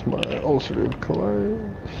 That's my ulcerative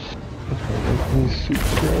colitis.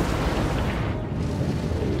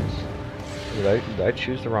 Did I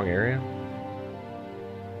choose the wrong area?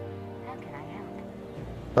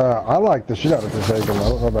 I like the shit out of Forsaken. I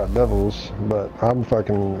don't know about Devils, but I'm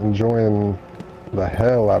fucking enjoying the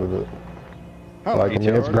hell out of it. Like, I mean,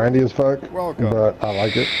 it's grindy as fuck, but I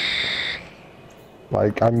like it.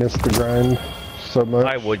 Like, I miss the grind so much.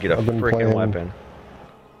 I would get a freaking weapon.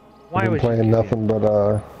 Why would you playing nothing but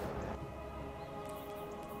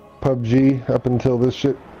PUBG up until this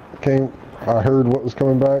shit came. I heard what was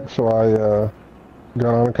coming back, so I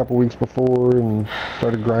got on a couple weeks before and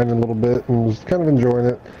started grinding a little bit and was kind of enjoying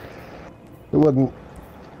it. It wasn't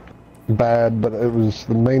bad, but it was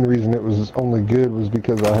the main reason it was only good was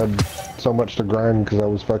because I had so much to grind because I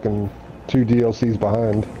was fucking 2 DLCs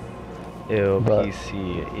behind. Ew, but PC,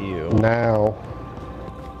 ew. Now,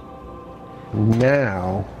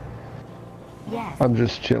 yes. I'm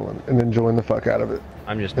just chilling and enjoying the fuck out of it.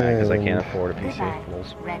 I'm just mad because I can't afford a PC.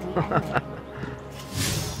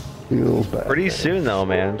 Feels bad. Pretty soon though,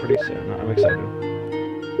 man. Pretty soon. I'm excited.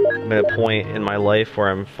 I'm at a point in my life where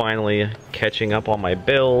I'm finally catching up on my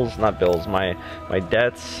bills. Not bills, my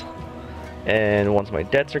debts. And once my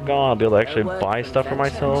debts are gone, I'll be able to actually buy stuff for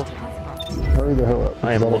myself. Hurry the hell up.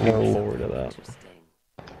 I am looking forward to that.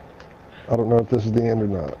 I don't know if this is the end or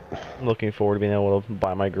not. I'm looking forward to being able to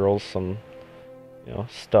buy my girls some, you know,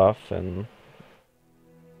 stuff and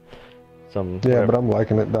some. Yeah, whatever, but I'm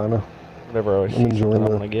liking it, Donna. Whatever I always see I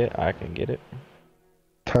want to get, I can get it.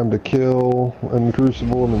 Time to kill in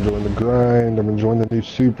Crucible. I'm enjoying the grind. I'm enjoying the new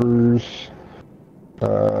supers. The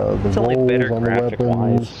rolls on the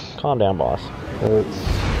weapons. Calm down, boss. It's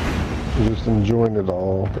just enjoying it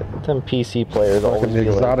all. Them PC players always. The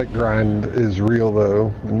exotic grind is real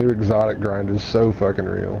though. The new exotic grind is so fucking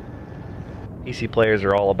real. PC players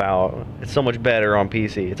are all about. It's so much better on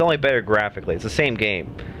PC. It's only better graphically. It's the same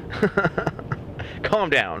game. Calm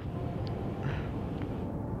down.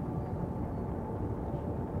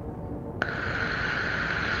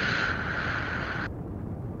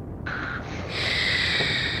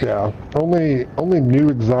 Yeah, only new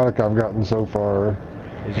exotic I've gotten so far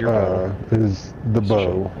is your bow. Is the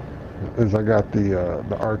bow. Is I got the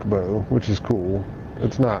arc bow, which is cool.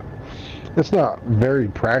 It's not very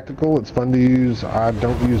practical. It's fun to use. I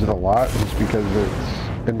don't use it a lot just because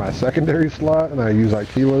it's in my secondary slot, and I use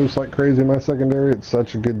Aikilos like crazy in my secondary. It's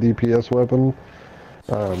such a good DPS weapon.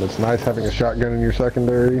 It's nice having a shotgun in your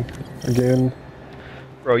secondary again.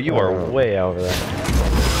 Bro, you are way over there.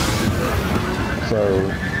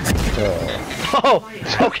 So. Oh,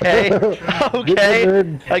 okay.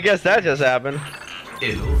 Okay. I guess that just happened.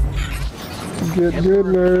 Get good,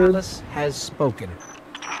 nerd. Palace has spoken.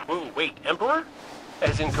 Ooh, wait, Emperor?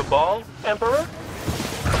 As in Cabal Emperor?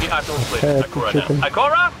 Okay, I'll translate Ikora now.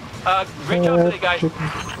 Ikora? Great job today,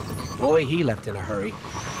 guys. Boy, he left in a hurry.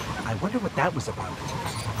 I wonder what that was about.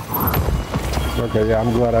 Okay, yeah,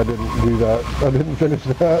 I'm glad I didn't do that. I didn't finish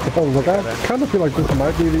that. I was like, I kind of feel like this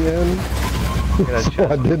might be the end. So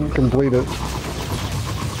I didn't complete it.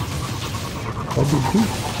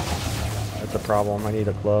 That's a problem. I need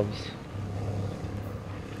a gloves.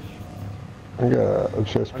 I got a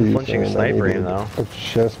chest piece. Punching sniper aim though. A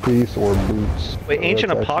chest piece or boots. Wait,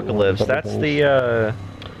 Ancient Apocalypse. That's the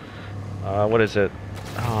what is it?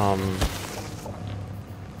 I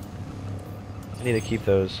need to keep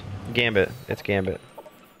those. Gambit. It's Gambit.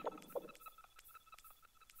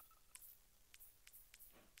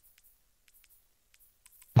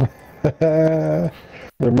 They're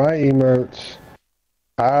my emotes.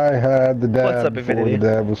 I had the dab. What's up, before Infinity? The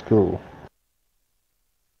dab was cool.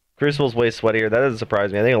 Crucible's way sweatier. That doesn't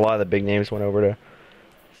surprise me. I think a lot of the big names went over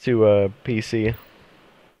to PC.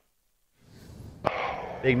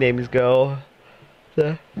 Big names go.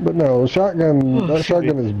 But no, shotgun. That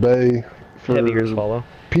shotgun is bae for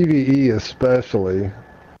PvE especially,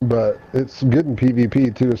 but it's good in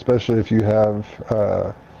PvP too, especially if you have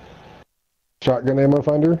shotgun ammo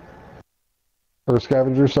finder or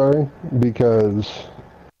scavenger. Sorry, because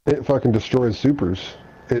it fucking destroys supers.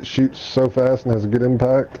 It shoots so fast and has a good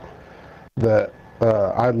impact that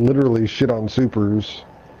I literally shit on supers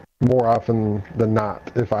more often than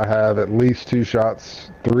not. If I have at least 2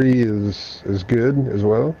 shots, 3 is good as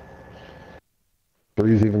well.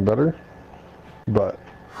 3 is even better. But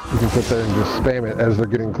you can sit there and just spam it as they're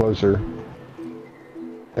getting closer,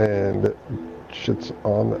 and it shits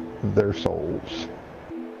on their souls.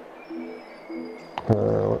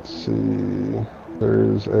 Let's see.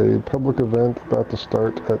 There's a public event about to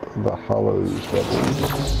start at the Hollows level.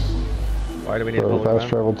 Why do we need a public fast event?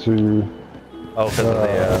 travel to because of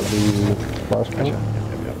the flashpoint.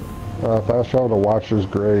 Fast travel to Watcher's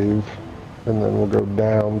Grave, and then we'll go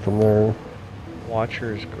down from there.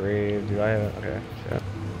 Watcher's Grave. Do I have it? Okay. Yeah.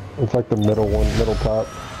 It's like the middle one, middle top.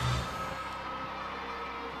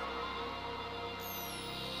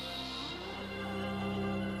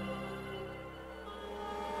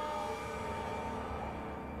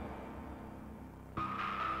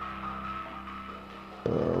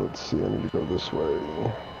 Let's see, I need to go this way.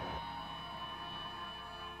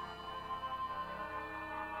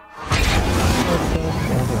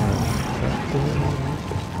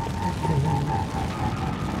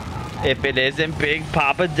 If it isn't Big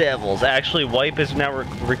Papa Devils. Actually, Wipe is now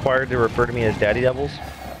required to refer to me as Daddy Devils.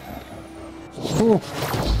 Ooh.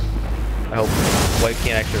 I hope Wipe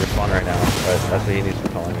can't actually respond right now, but that's what he needs to be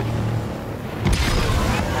calling me.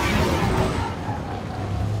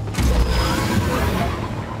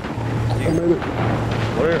 I made it.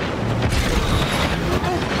 Where?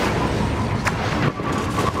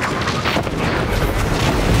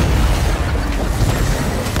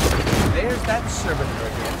 There's that servitor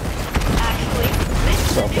again. Actually, this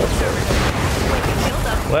is a new servitor. When you build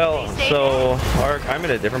up, Well, they so I'm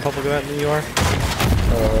in a different public event than you are.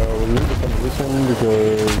 We need to come to this one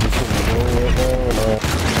because this one's going right now, and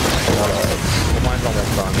Well, mine's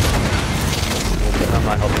almost done. I'm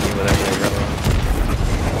not helping you with anything, really.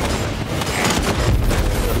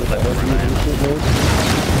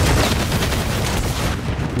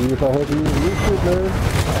 if I help you, you shit, man.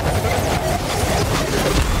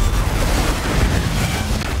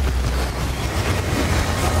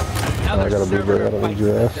 I got a blueberry, I don't need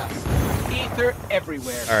your ass. Ether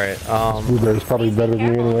everywhere. Alright, Blueberry's probably better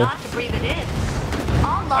than me anyway. not to breathe it in.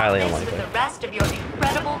 Highly Unlock this unlikely. with the rest of your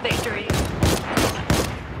incredible victories.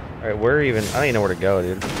 alright, where even? I don't even know where to go,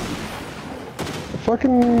 dude.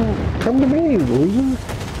 Fucking come to me, loser.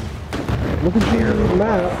 Look at your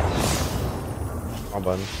map. Wrong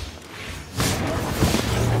button.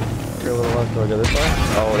 Go a little left, do I go this way?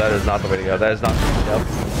 Oh, that is not the way to go. That is not the way to go.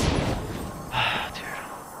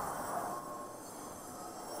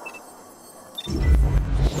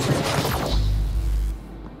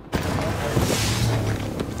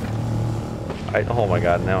 Oh my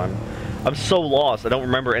god, now I'm so lost. I don't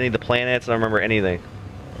remember any of the planets. I don't remember anything.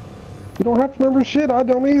 You don't have to remember shit. I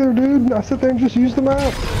don't either, dude. I sit there and just use the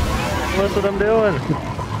map. That's what I'm doing.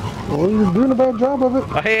 Well, you're doing a bad job of it.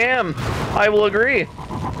 I am. I will agree.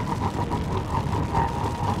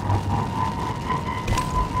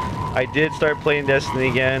 I did start playing Destiny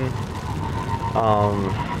again.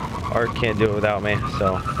 Ark can't do it without me,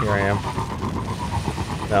 so here I am.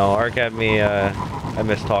 No, Ark had me, I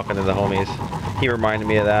miss talking to the homies. He reminded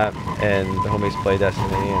me of that, and the homies play Destiny,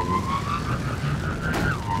 and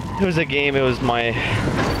it was a game, it was my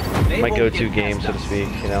go-to game, so to speak,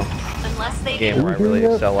 you know? Game where I really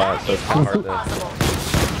excel at, so it's kind of hard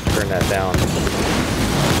to turn that down.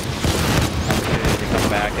 Opportunity to come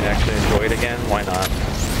back and actually enjoy it again, why not?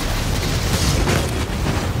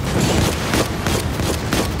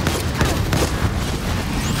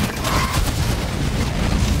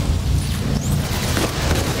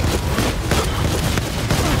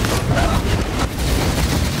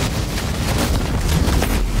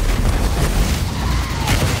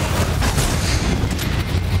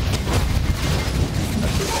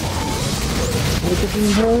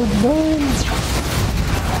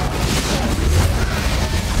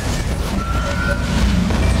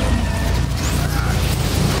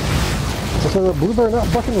 So the blueberry not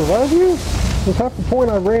fucking revive you? That's half the point.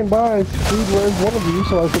 I ran by, food res one of you,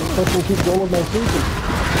 so I could fucking keep going with my sleeping.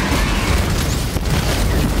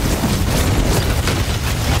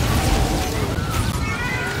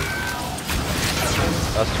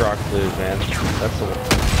 Us rock blues, man. That's the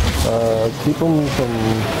Keep them from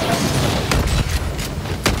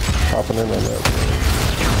hopping in on that.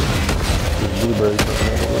 Blueberry.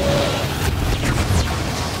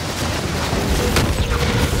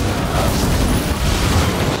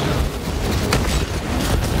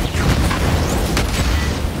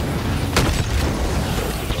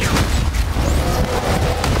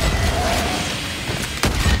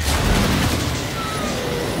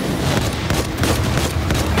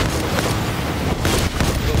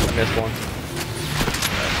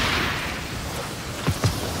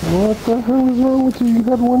 What the hell is wrong with you? You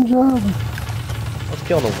had one job. Let's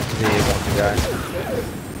kill the guy.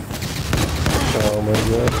 Oh my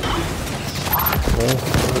god. Well,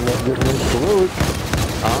 you're not getting this heroic.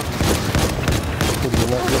 Huh?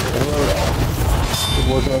 You're not getting heroic. Been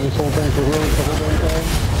working on this whole thing for heroic the whole damn time.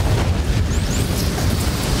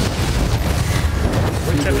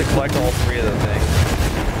 We just have to collect all 3 of the things.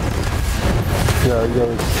 Yeah, you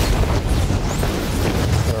gotta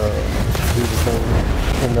do the thing.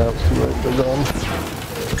 And now it's too late, they're gone.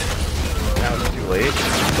 Now it's too late?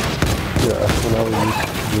 Yeah, so now we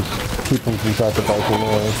just keep them from sacrificing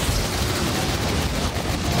more.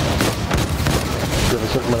 You have a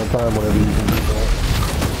certain amount of time whenever you can do that.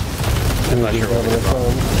 I'm not sure what it's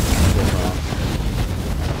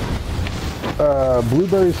on.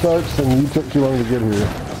 Blueberry sucks and you took too long to get here.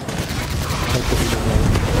 That's what we did know.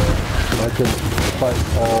 I could fight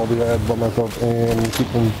all the ads by myself and keep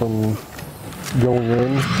them from going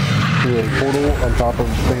in through a portal on top of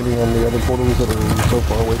standing on the other portals that are so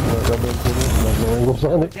far away from that goddamn portal and have no angles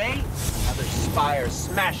on it. Today, another spire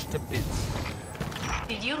smashed to bits.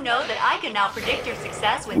 Did you know that I can now predict your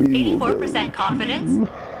success with 84% confidence?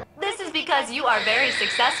 This is because you are very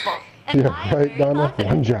successful. And Yeah, right, Donna?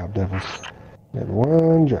 confident. One job, Devils. You had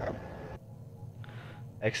one job.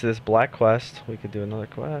 Exodus Black Quest. We could do another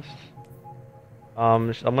quest.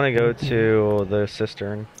 I'm gonna go to the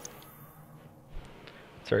cistern.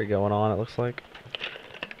 It's already going on, it looks like.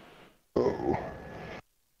 Oh.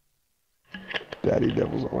 Daddy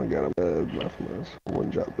Devils only got a bed left from us.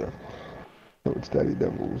 One job left. So it's Daddy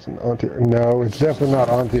Devils and Auntie. No, it's definitely not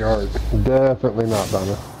Auntie Art. Definitely not,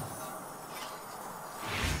 Donna.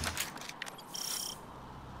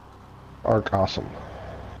 Arc Awesome.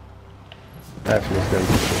 That's what's gonna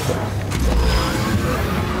be so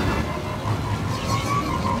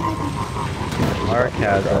Arc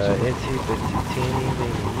has a itsy bitsy teeny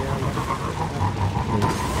baby.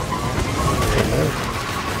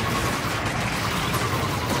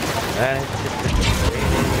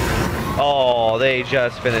 Oh, they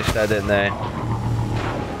just finished that, didn't they?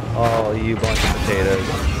 Oh, you bunch of potatoes.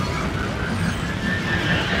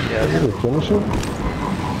 Yeah, did they finish it?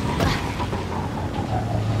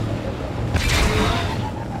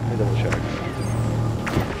 Let me double check.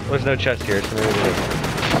 There's no chest here, so maybe they didn't.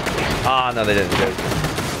 Ah, no, they didn't.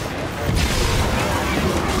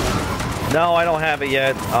 No, I don't have it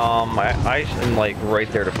yet. I am like right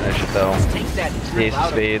there to finish it though. Take that Ace of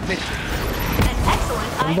Spades. An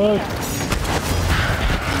excellent idea.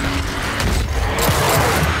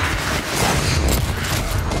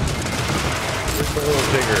 Just a little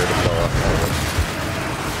bigger to blow up.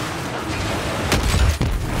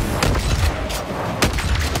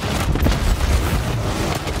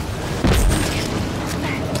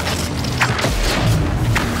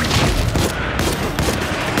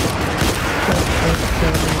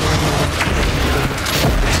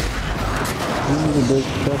 Big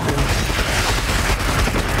second.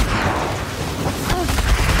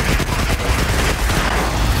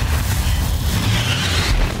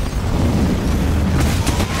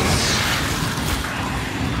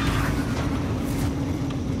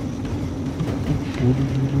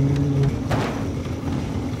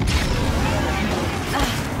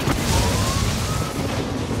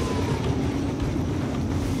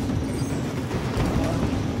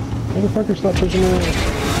 Motherfucker, stop pushing me around.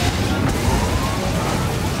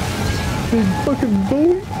 Big fucking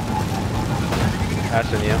bully.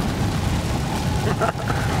 Asking you.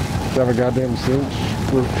 Have a goddamn cinch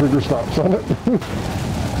with trigger stops on it.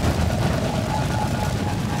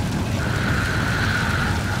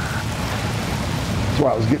 That's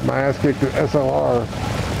why I was getting my ass kicked at SLR.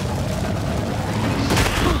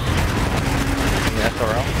 The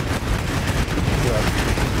SRL?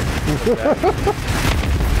 Yeah.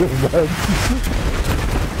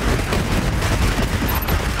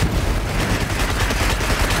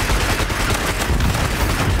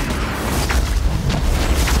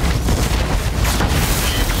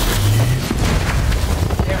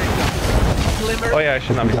 Oh yeah, I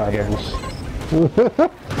should not be sitting here.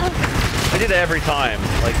 I did it every time.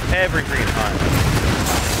 Like, every freaking time.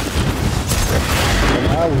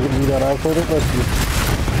 I was gonna do that, I told it, let's see.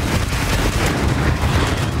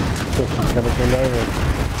 So she's coming from down here.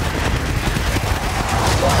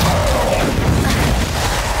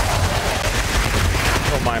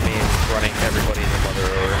 Don't mind me running everybody in the mother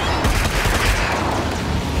over.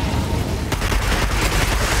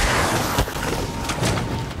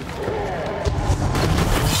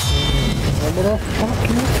 I'm gonna fuck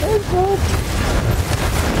you face up.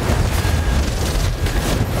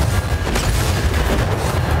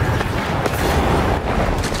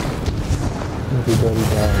 Everybody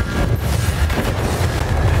dies.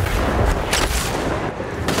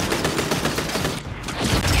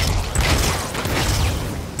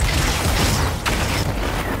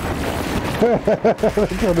 They're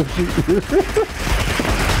trying to shoot you.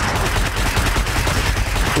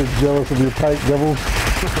 They're jealous of your tight devils.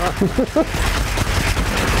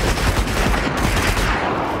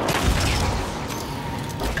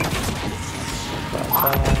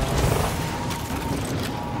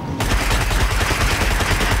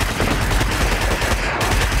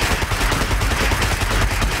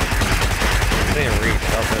 Didn't reach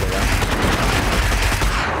up there.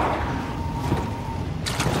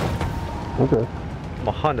 Okay. I'm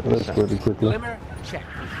 100%. That's pretty quickly. Glimmer, check.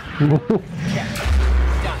 Check.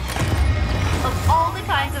 Done. Of all the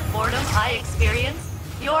kinds of boredom I experience,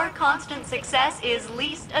 your constant success is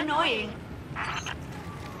least annoying.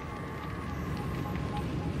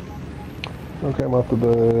 Okay, I'm off the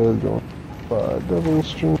bed. Going by double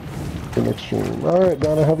stream. The next stream. Alright,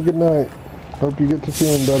 Donna, have a good night. Hope you get to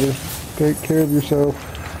feeling better. Take care of yourself.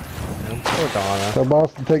 Poor Donna. Tell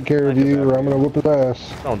boss to take care of you, or I'm gonna whoop his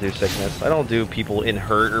ass. I don't do sickness. I don't do people in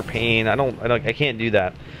hurt or pain. I can't do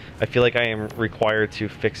that. I feel like I am required to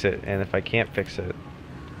fix it, and if I can't fix it,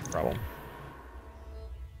 problem.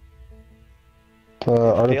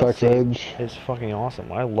 Artifact's Edge is fucking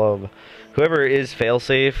awesome. I love whoever is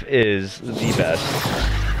failsafe is the best.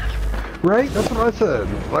 Right? That's what I said.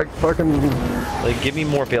 Like fucking. Like, give me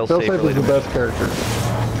more failsafe. Failsafe is the best character.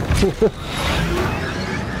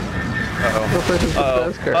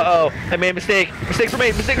 Uh-oh, I made a mistake. Mistakes were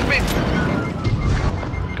made.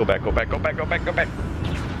 Go back.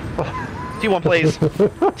 T1 please.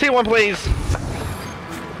 T1 please.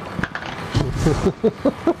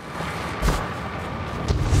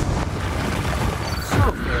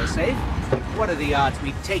 So, failsafe, what are the odds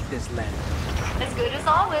we take this land? As good as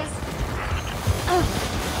always.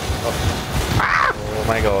 Oh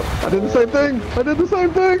my god. I did the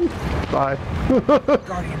same thing. Bye.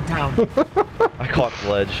 Guardian down. I caught the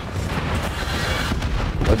ledge.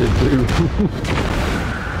 I did too.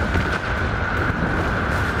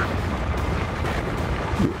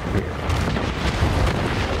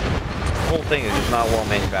 The whole thing is just not well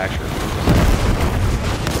manufactured.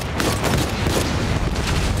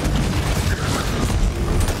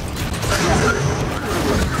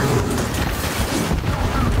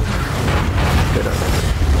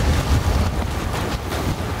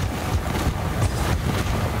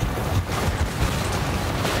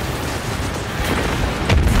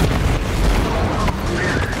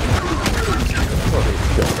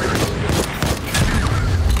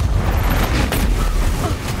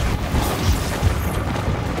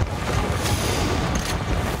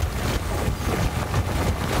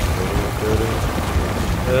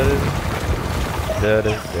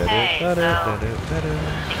 Hey, so, I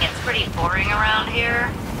think it's pretty boring around here.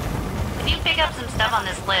 If you pick up some stuff on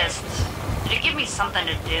this list, it'll give me something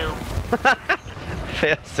to do.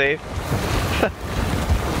 Fail safe.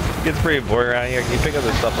 Gets pretty boring around here. Can you pick up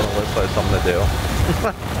the stuff on the list so I have something to do?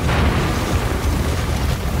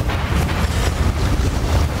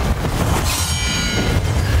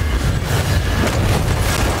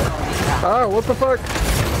 Ah, what the fuck?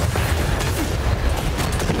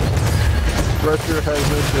 Rusher has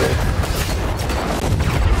no shield.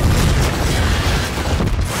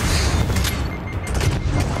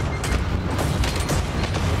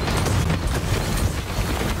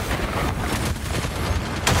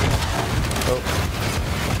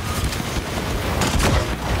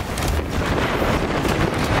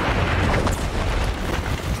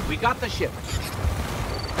 We got the ship.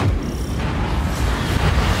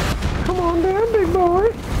 Come on down, big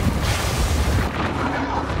boy.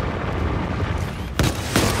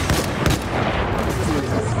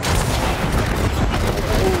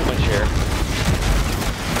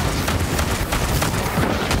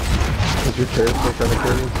 Your chair still kind of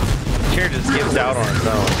curvy? The chair just gives out on its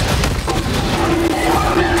own.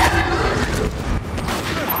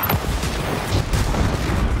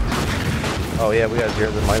 Oh yeah, we got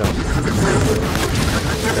zeros in items. And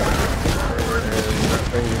that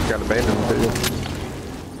thing just got abandoned too.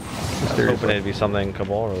 I was hoping it'd be something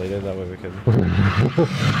Cabal related, that way we could...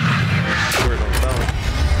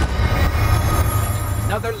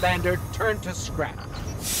 Another lander turned to scrap.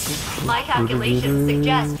 My calculations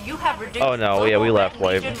suggest you have reduced oh no, yeah, we left,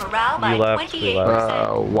 Wave. morale by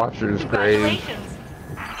 28%. Watcher's Grave.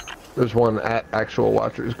 There's one at actual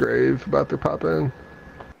Watcher's Grave about to pop in.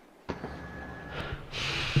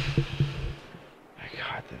 My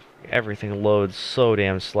God, everything loads so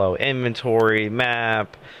damn slow. Inventory,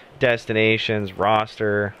 map, destinations,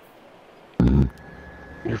 roster.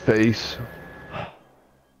 Your face.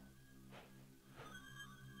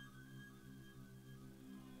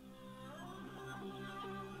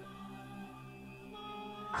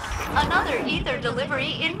 Another ether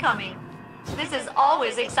delivery incoming. This is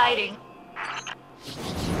always exciting.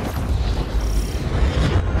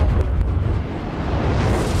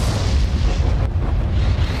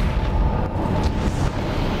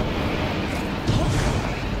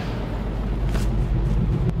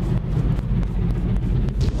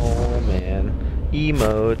 Oh man.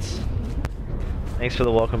 Emotes. Thanks for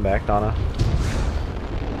the welcome back, Donna.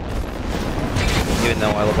 Even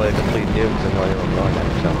though I look like a complete noob because I know you were going at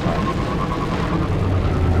the same time.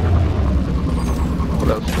 What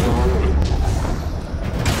else?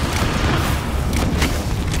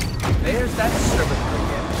 There's that servitor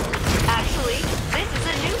again. Actually, this is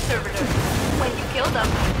a new servitor. When you kill them,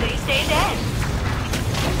 they stay dead.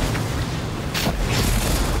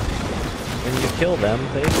 When you kill them,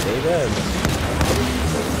 they stay dead.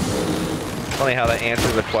 Funny how that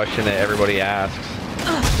answers the question that everybody asks.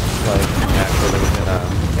 Like, actually in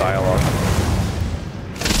a dialogue.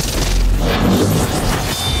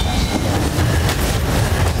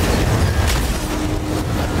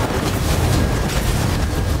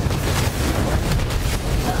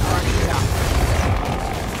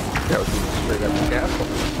 That was straight up the castle.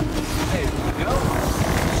 There you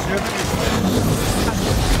go.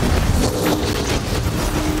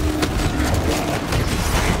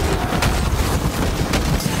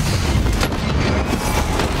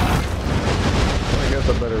 I guess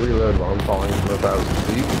I better reload while I'm falling from 1,000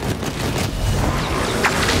 feet.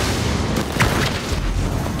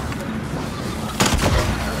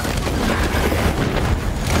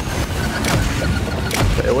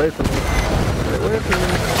 Stay away from me. Stay away from me.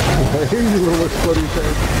 I hear you, little exploding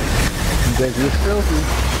tank. You think you're stealthy?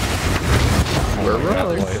 We're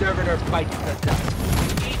running. Servitor bites the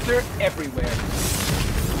dust. Ether everywhere.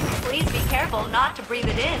 Please be careful not to breathe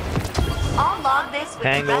it in. I'll log this with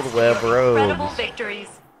Tangled the rest web of your incredible robes. victories.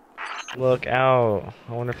 Look out.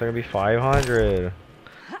 I wonder if they're gonna be 500.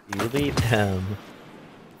 You lead them.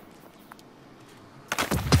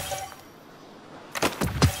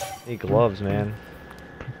 Need gloves, man.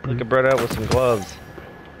 Look at Brett out with some gloves.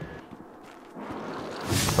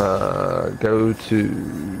 Go to...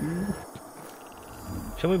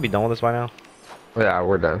 Shouldn't we be done with this by now? Yeah,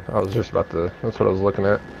 we're done. I was just about to... That's what I was looking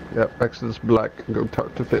at. Yep, Exodus Black. Go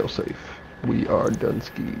talk to Failsafe. We are done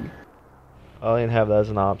ski. I didn't have that as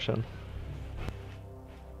an option.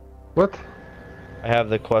 What? I have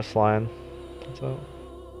the quest line. So.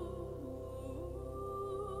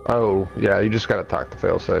 Oh, yeah, you just gotta talk to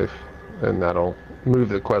Failsafe. And that'll move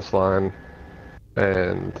the quest line.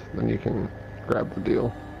 And then you can grab the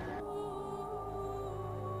deal.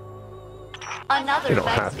 Another You don't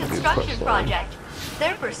have Vex to do the construction quest line. project.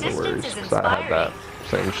 Their No persistence worries, is 'cause I have that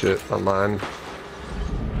inspiring. same shit on mine.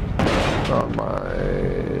 On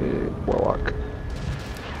my Warlock.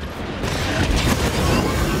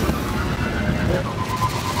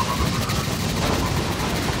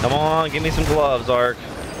 Come on, give me some gloves, Ark.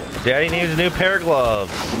 Daddy needs a new pair of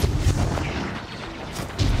gloves.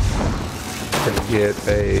 Gonna get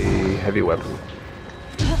a heavy weapon.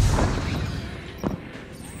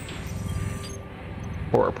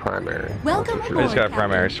 Or a primary. Welcome That's what I aboard, just got a Captain.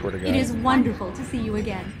 primary, I swear to God. It is wonderful to see you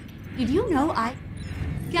again. Did you know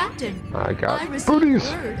Captain, I got received booties.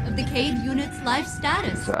 word of the Cade unit's life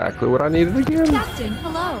status. Exactly what I needed again. Captain,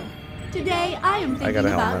 hello. Today I am I thinking got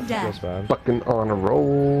a about helmet. Feels death. bad. Fucking on a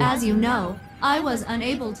roll. As you know, I was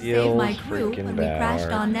unable to save my Feels crew freaking when we bad.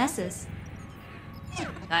 crashed on Nessus.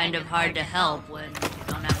 Kind of hard to help when you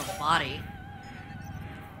don't have a body.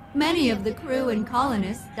 Many of the crew and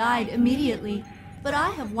colonists died immediately, but I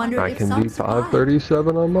have wondered I if can some be survived.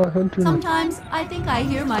 537 on my hunter. Sometimes I think I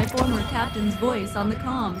hear my former captain's voice on the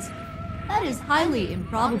comms. That is highly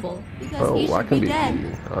improbable, because he Oh, I should can be be.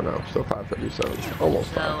 dead. Oh no, still 537.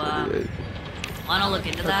 Almost So, 538. Wanna look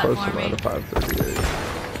into that Close for me? amount of 538.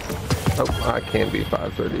 Oh, I can be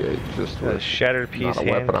 538. Just A with shattered piece not a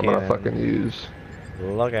hand weapon I'm gonna cannon. fucking use.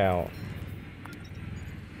 Look out.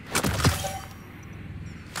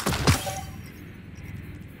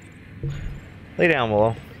 Lay down,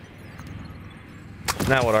 Willow.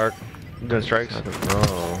 Now what, Ark? Doing strikes? I don't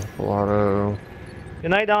know. Lotto.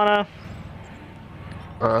 Good night, Donna.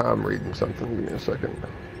 I'm reading something. Give me a second.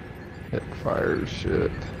 Hip fire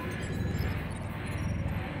shit.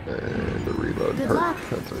 And the reload perk.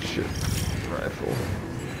 That's a shit rifle.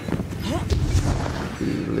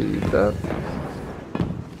 Delete that.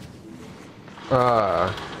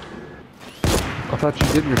 I thought you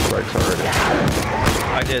did your strikes already.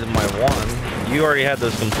 I did my one. You already had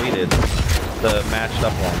those completed. The matched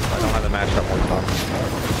up ones. I don't have the matched up ones on.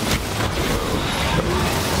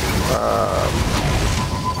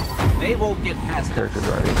 They won't get past character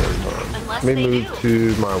driving very far. Let me move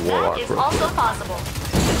to my warlock real quick. Also possible.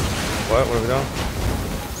 What are we doing?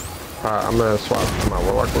 I'm gonna swap to my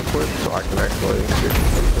warlock real quick so I can actually get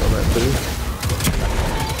something on that too.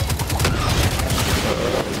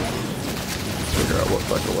 Figure out what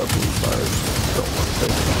like a weapon size. Don't want to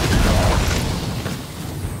take.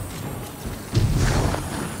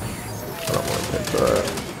 I don't want to take that.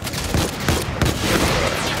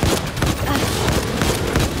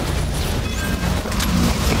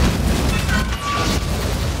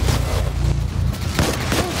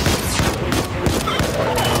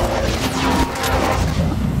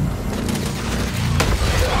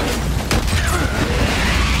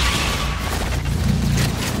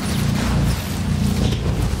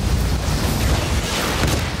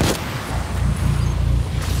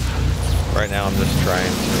 Right now I'm just trying to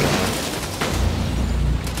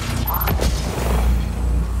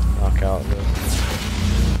knock out this.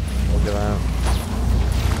 Look at that.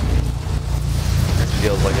 It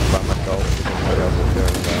feels like it's by myself because nobody else is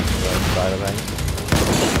doing the side of things.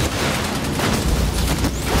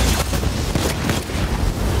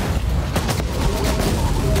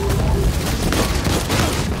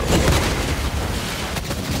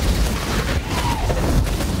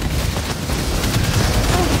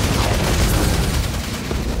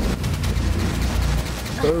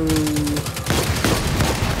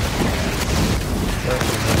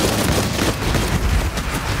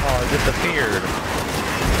 Oh, it disappeared.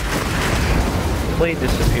 The blade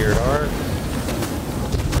disappeared, Art.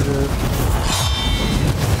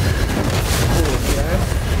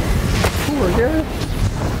 Poor guy. Guy.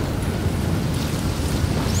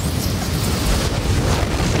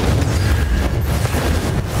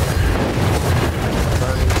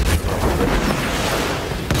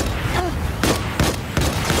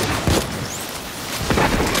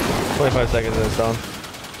 25 seconds and it's done.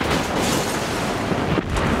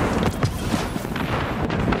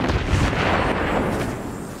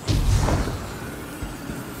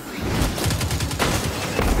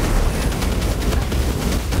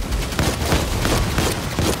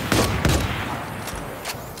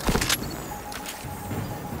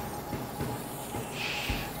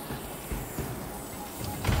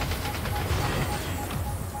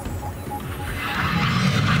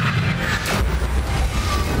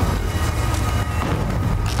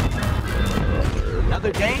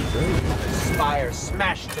 Another day, Spire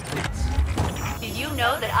smashed to bits. Did you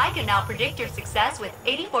know that I can now predict your success with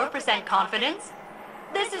 84% confidence?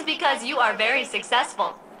 This is because you are very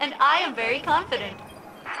successful, and I am very confident.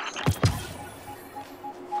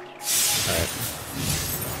 Alright.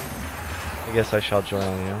 I guess I shall join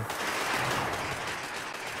on you.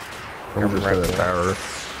 I'm just in the tower.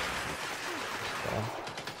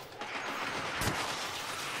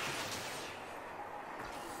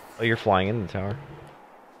 Oh, you're flying in the tower.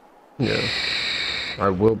 Yeah. I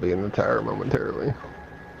will be in the tower momentarily.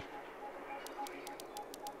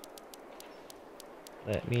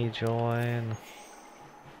 Let me join.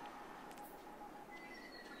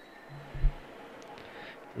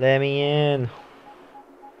 Let me in.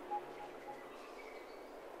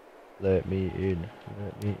 Let me in.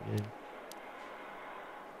 Let me in.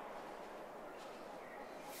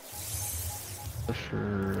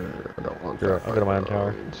 Sure, I don't want that. I'll go to my own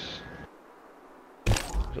tower.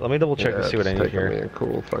 Let me double check to see what I need here. Me a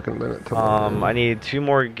cool fucking minute to I need 2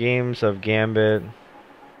 more games of Gambit.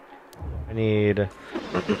 I need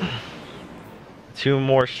 2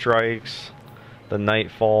 more strikes. The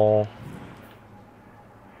Nightfall.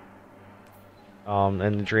 And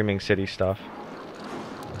the Dreaming City stuff.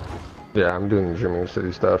 Yeah, I'm doing the Dreaming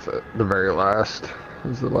City stuff at the very last.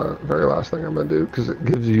 Is the very last thing I'm gonna do because it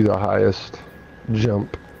gives you the highest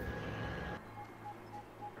jump.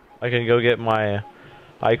 I can go get my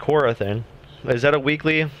Ikora thing. Is that a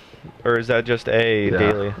weekly, or is that just a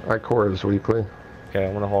daily? Ikora is weekly. Okay,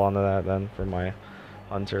 I'm gonna hold on to that then for my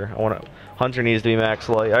Hunter. Hunter needs to be max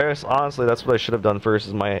light. I guess honestly that's what I should have done first,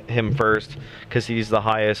 is him first, because he's the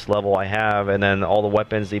highest level I have, and then all the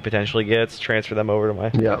weapons he potentially gets, transfer them over to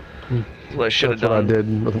my. Yeah. What I should have done. That's what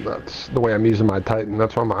I did. That's the way I'm using my Titan.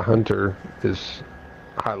 That's why my Hunter is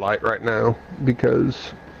highlight right now,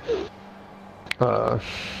 because I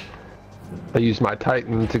used my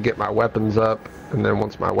Titan to get my weapons up, and then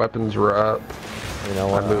once my weapons were up, you know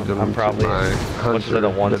what? I moved them I'm probably to my hunter. I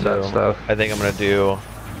don't want to. That stuff. I think I'm gonna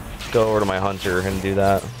go over to my hunter and do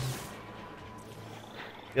that.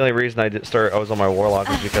 The only reason I was on my warlock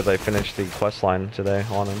is because I finished the quest line today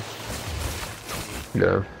on him.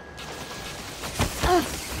 Yeah.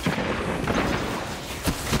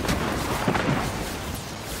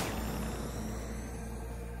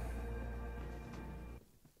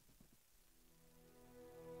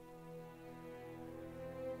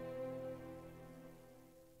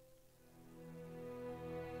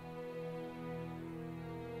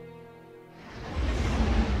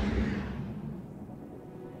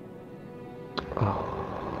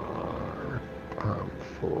 I'm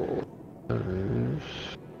full.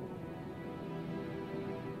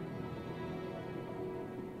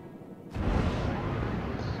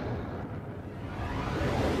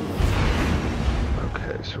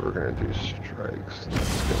 Okay, so we're gonna do strikes.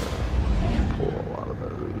 That's gonna pull a lot of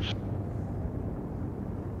those.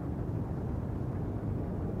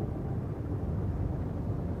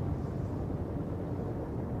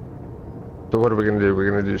 So what are we gonna do? We're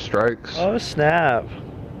gonna do strikes? Oh snap!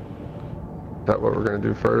 Is that what we're gonna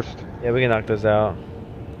do first? Yeah, we can knock those out.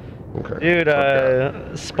 Okay.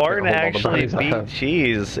 Dude, Spartan actually beat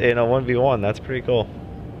Cheese in a 1v1. That's pretty cool.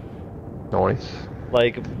 Nice.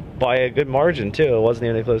 Like, by a good margin, too. It wasn't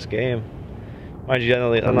even a close game. Mind you, I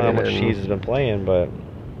don't know how much Cheese has been playing, but...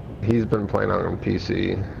 He's been playing on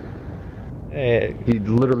PC. Hey. He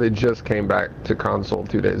literally just came back to console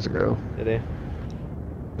 2 days ago. Did he?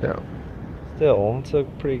 Yeah. Still, it's a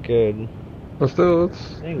pretty good... But still,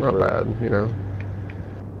 it's not bad, you know.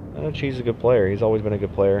 I know Cheese is a good player. He's always been a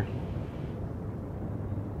good player.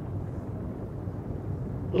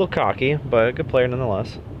 A little cocky, but a good player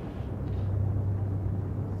nonetheless.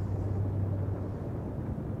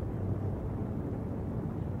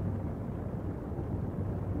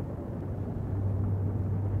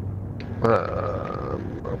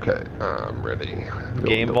 Okay, I'm ready.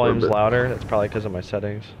 Game volume's louder. That's probably because of my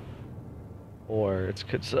settings. Or it's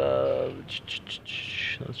because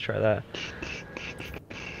let's try that.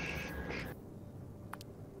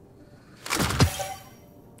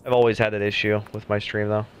 I've always had that issue with my stream,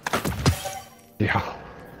 though. Yeah.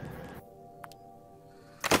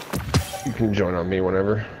 You can join on me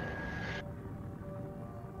whenever.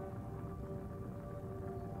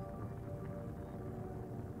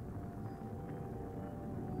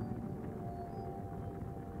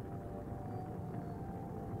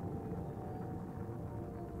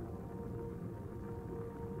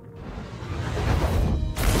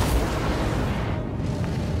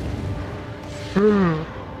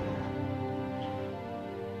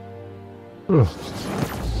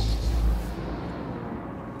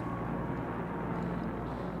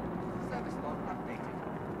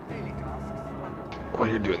 While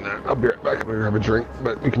you're doing that, I'll be right back. I'm gonna grab a drink,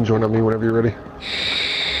 but you can join on me whenever you're ready.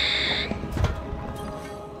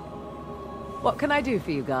 What can I do for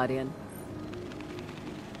you, Guardian?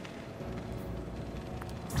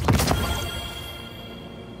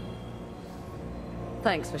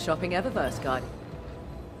 Thanks for shopping Eververse, Guardian.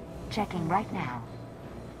 Checking right now.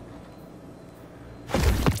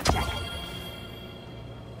 Check.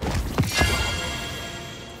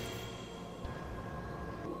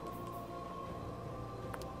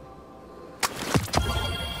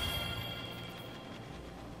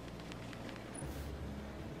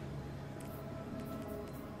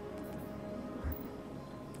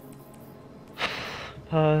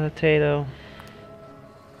 Potato.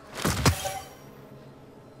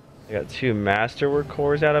 I got 2 masterwork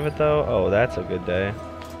cores out of it though. Oh, that's a good day.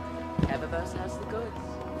 Eververse has the goods.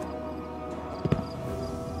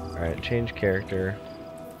 Alright, change character.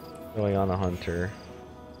 Going on a hunter.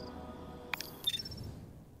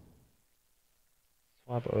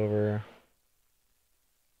 Swap over.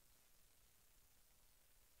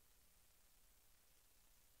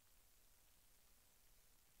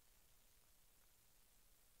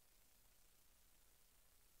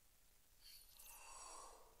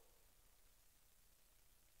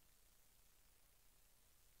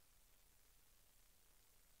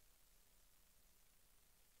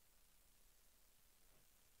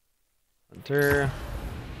 Hunter.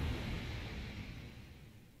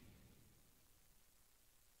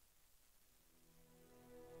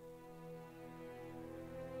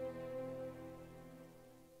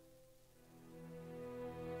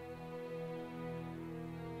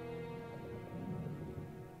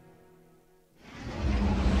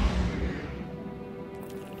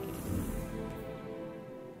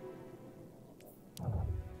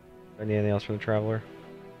 Anything else for the traveler?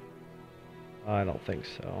 I don't think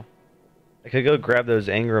so. I could go grab those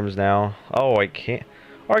engrams now. Oh, I can't.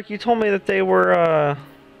 Ark, you told me that they were,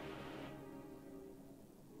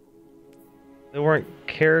 they weren't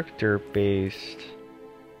character-based.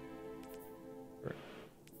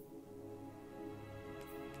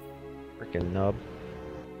 Freaking nub.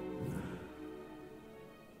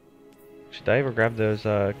 Did I ever grab those,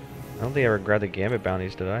 I don't think I ever grabbed the Gambit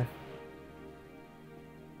bounties, did I?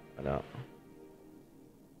 I don't.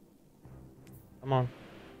 Come on.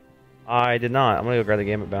 I did not. I'm gonna go grab the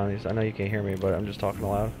Gambit bounties. I know you can't hear me, but I'm just talking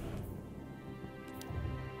aloud.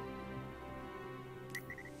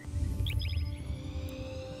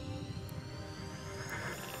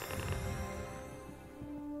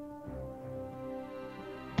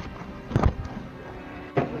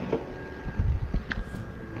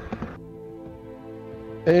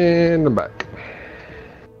 And I'm back.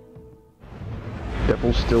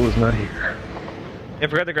 Devil still is not here. I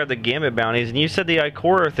forgot to grab the Gambit bounties, and you said the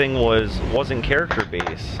Ikora thing wasn't character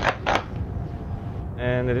based.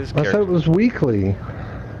 And it is character. I said it was weekly.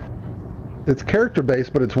 It's character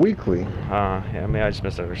based, but it's weekly. Yeah, I mean, I just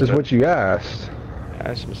misunderstood. Is what you asked. Yeah,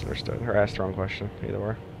 I just misunderstood. Or asked the wrong question, either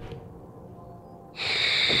way.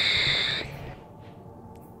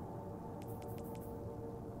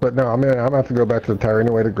 But no, I mean, I'm gonna have to go back to the tower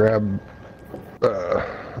anyway to grab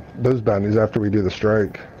those bounties after we do the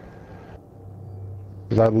strike.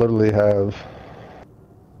 Because I literally have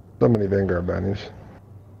so many Vanguard bounties.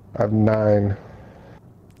 I have 9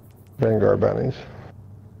 Vanguard bounties.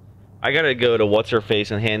 I gotta go to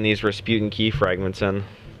What's-Her-Face and hand these Rasputin key fragments in.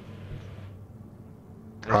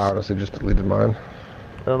 I honestly just deleted mine.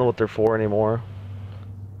 I don't know what they're for anymore.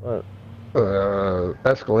 But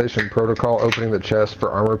escalation protocol opening the chest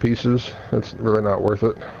for armor pieces. It's really not worth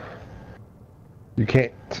it. You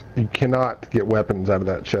cannot get weapons out of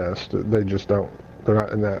that chest. They just don't. They're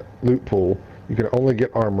not in that loot pool. You can only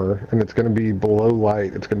get armor, and it's going to be below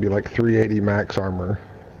light. It's going to be like 380 max armor.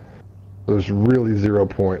 There's really 0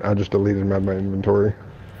 point. I just deleted them out of my inventory.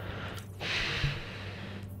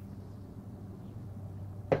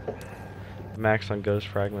 Max on ghost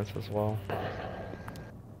fragments as well.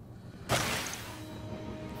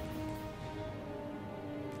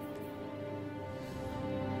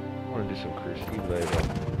 I want to do some crucible though.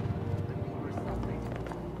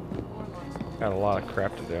 Got a lot of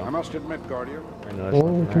crap to do. I must admit, Guardian. Well,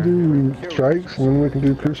 we can do strikes, and then we can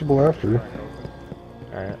do crucible after.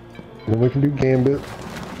 Alright. Then we can do gambit.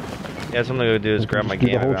 Yeah, so I'm gonna go do is grab my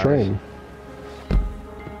gambit. The whole train.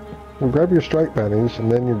 Well, grab your strike bounties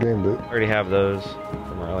and then your gambit. I already have those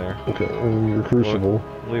from earlier. Okay, and your crucible.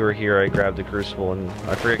 When we were here, I grabbed the crucible, and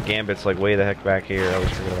I forget gambit's like way the heck back here. I was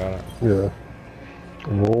forgetting about it. Yeah.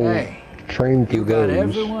 And we'll train through you got those.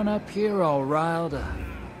 everyone up here all riled up.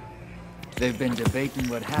 They've been debating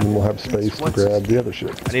what happened. And we'll have space to grab the other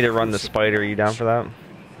shit. I need to run the spider. Are you down for that?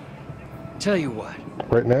 Tell you what.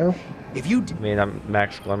 Right now? If you I mean, I'm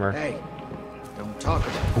Max Glimmer. Hey, don't talk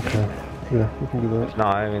about it. Okay. Yeah, we can do that. No,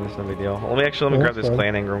 I mean, it's no big deal. Let me grab this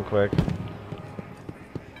clan engram quick.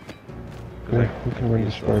 Yeah, we can run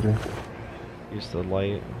the spider. Use the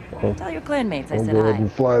light. Tell your clanmates I I'll said go ahead hi.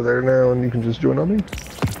 and fly there now, and you can just join on me.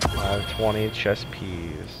 20 chess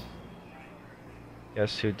piece.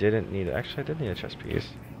 Guess who didn't need it? Actually, I did need a chess piece.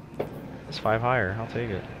 It's 5 higher. I'll take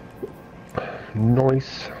it.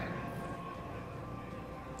 Nice.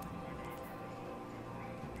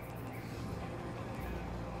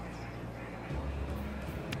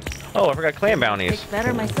 Oh, I forgot clan bounties. Pick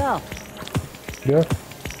better myself. Yeah.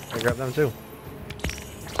 I grabbed them too.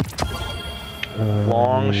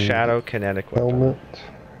 Long shadow kinetic weapon. Helmet.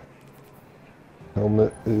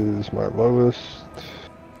 Helmet is my lowest.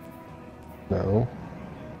 No.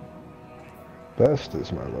 Vest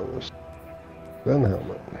is my lowest. Then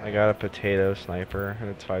helmet. I got a potato sniper, and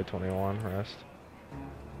it's 521 rest.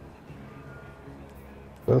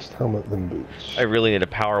 Vest, helmet, then boots. I really need a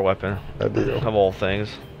power weapon. I do. Of all things.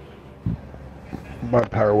 My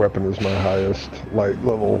power weapon is my highest light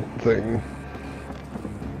level thing.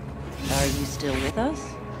 Are you still with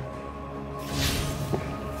us?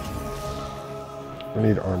 I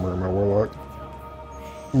need armor in my warlock.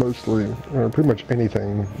 Mostly, pretty much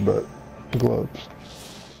anything but gloves.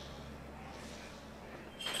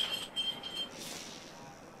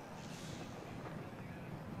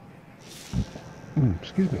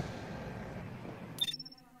 Excuse me.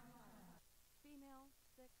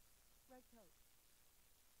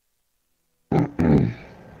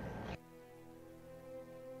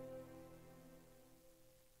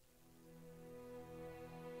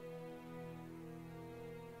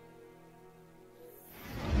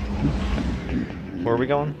 Where are we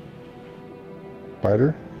going?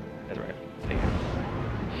 Spider? That's right. Thank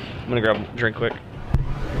gonna grab a drink quick.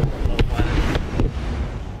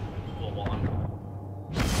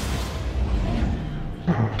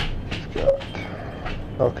 It's got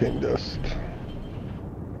alkane dust.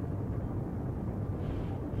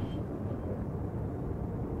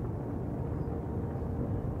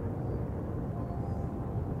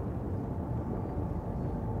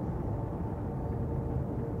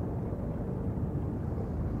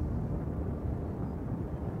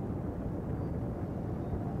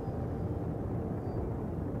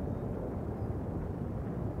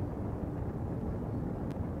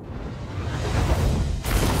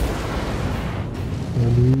 I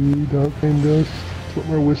need alkane dust. That's what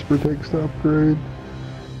my whisper takes to upgrade.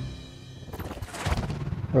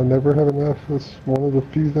 I never have enough. That's one of the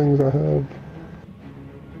few things I have.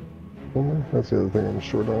 That's the other thing I'm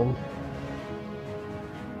short on.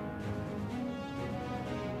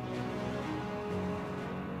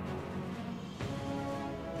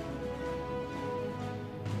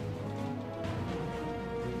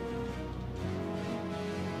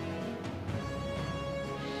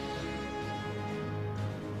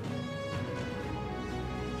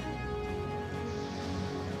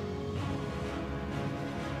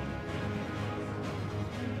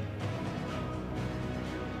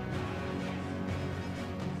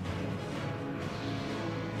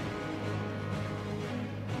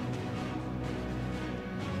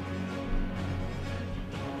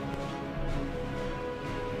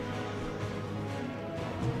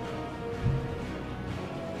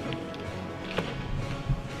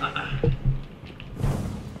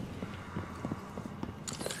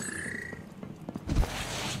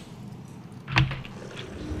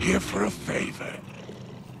 Here for a favor.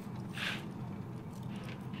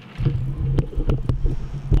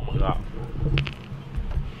 Oh my god.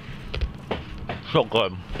 So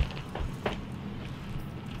good.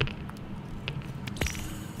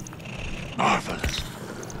 Marvelous.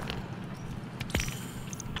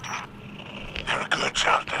 There are goods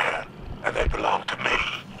out there, and they belong to me.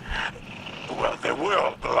 Well, they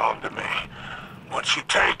will belong to me once you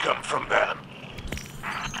take them from them.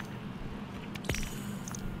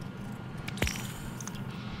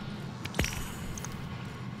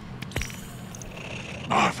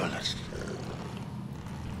 Marvelous.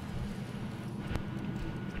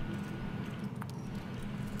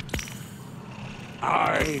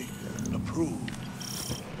 I approve.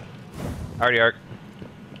 Alrighty, Ark.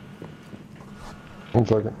 1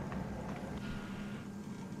 second.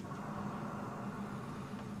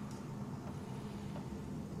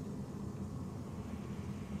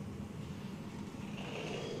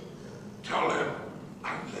 Tell him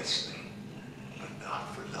I'm listening, but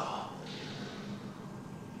not for long.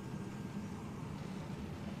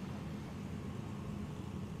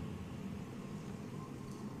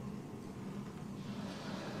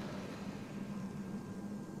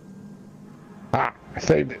 Ah, I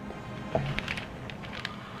saved it.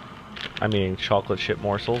 I'm eating chocolate chip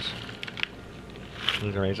morsels. This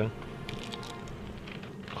is amazing.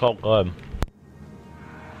 So good.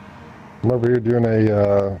 I'm over here doing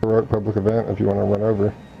a heroic public event if you want to run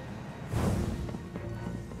over.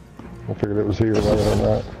 I figured it was here rather than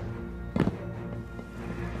that.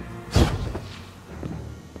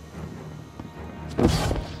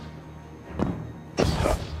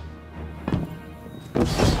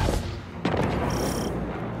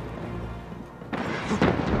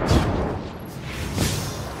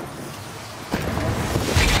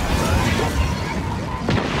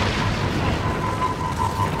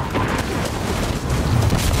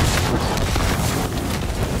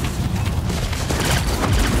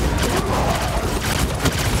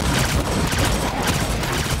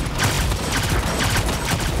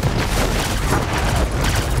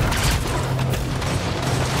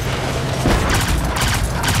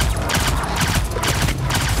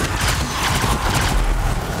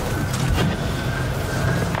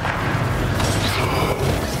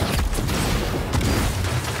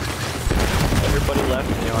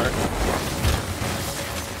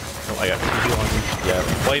 I got 2 on. Yeah.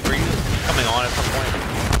 Wait, were you coming on at some point?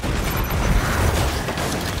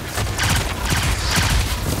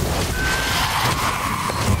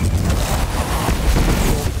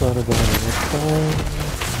 Thought about it next time.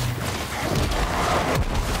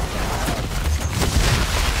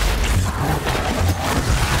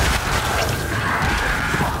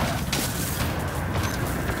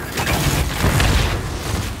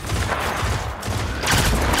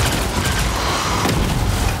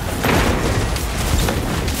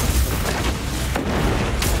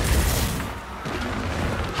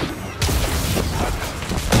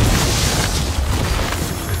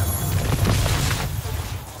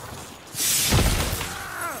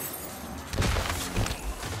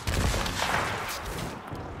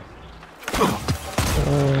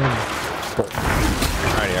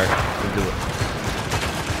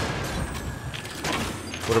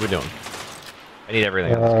 What are we doing? I need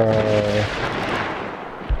everything.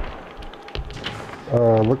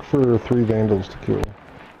 Look for 3 vandals to kill.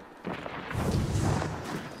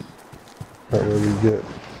 That way we get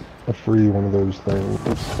a free one of those things.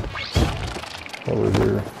 Over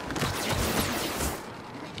here.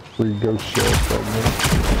 Free ghost shell fragment.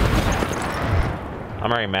 I'm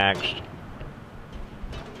already maxed.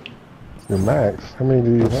 You're max? How many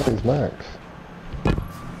do you have as max?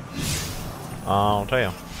 I'll tell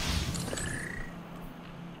you.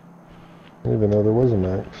 I didn't even know there was a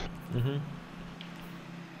max. Mm-hmm.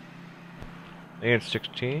 I think it's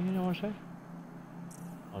 16, I want to say.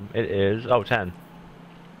 It is, 10.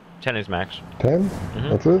 10 is max. 10? Mm-hmm.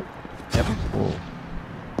 That's it? Yep. Cool.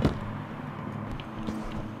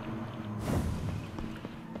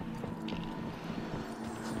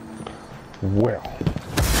 Well,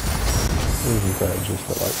 isn't that just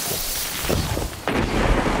delightful?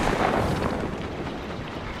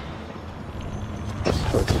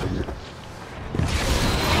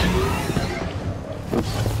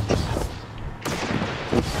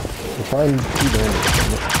 Find 2 damage.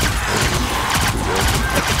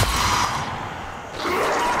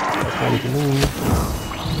 That's to me.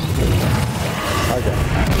 I got it.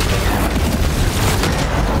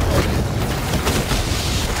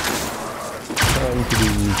 Time to do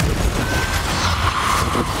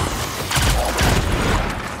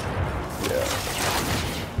yeah.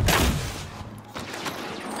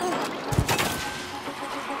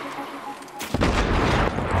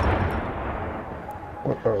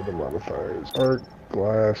 What are the modifiers? Arc,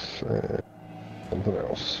 glass, and something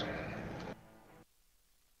else.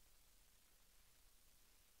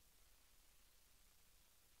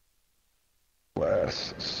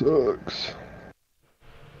 Glass sucks.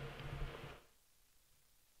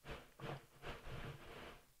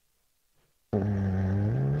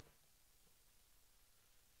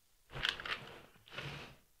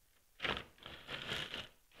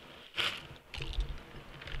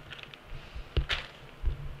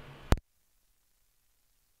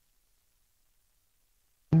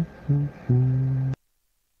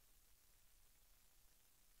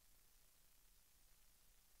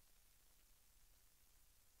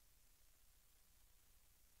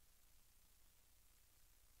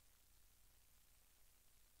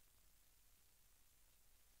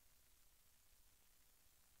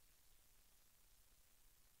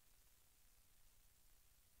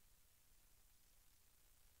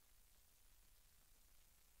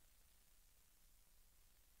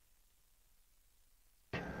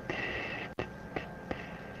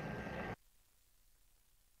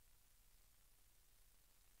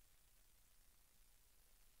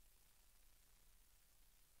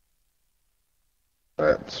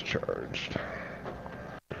 That's charged.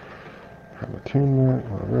 Prime attunement,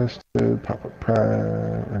 well rested, pop a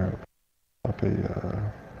prime, pop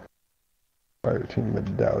a fire team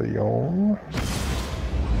medallion.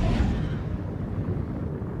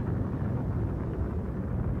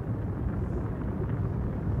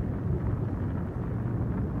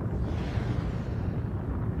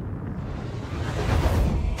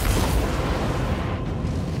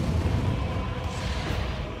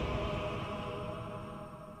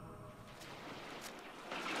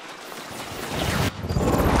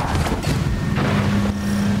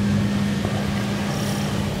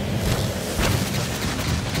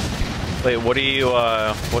 Wait, what are you,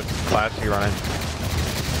 what class are you running?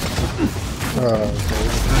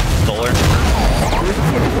 Solar?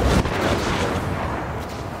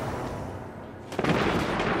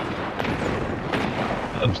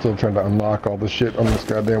 I'm still trying to unlock all the shit on this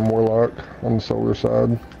goddamn warlock on the solar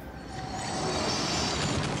side.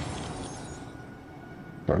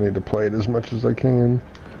 I need to play it as much as I can.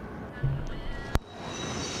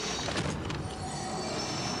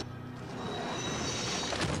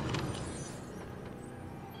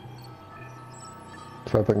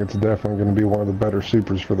 So I think it's definitely going to be one of the better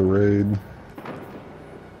supers for the raid.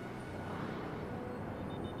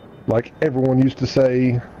 Like everyone used to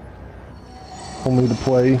say, only to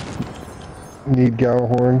play, need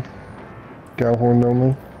Gallahorn. Gallahorn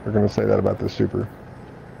only. They're going to say that about this super.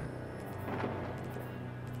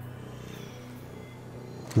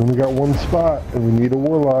 We only got one spot, and we need a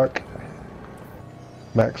warlock.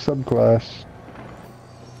 Max subclass.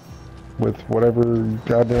 With whatever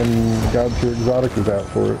goddamn God tier exotic is out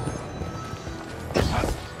for it.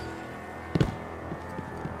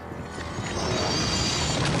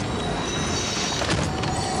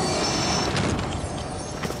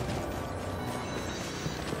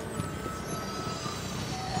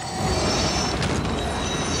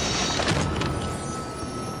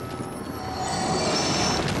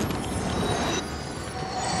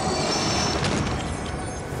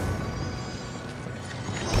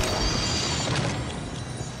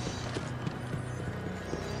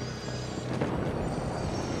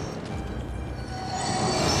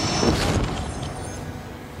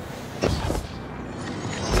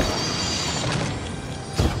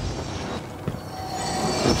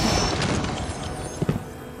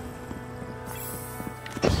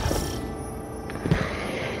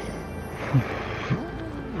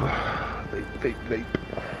 Vape.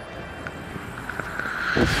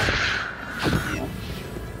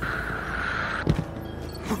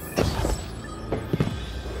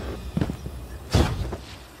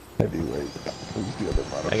 Heavyweight. Who's the other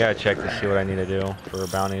model? I gotta check to see what I need to do for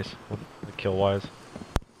bounties, kill wise.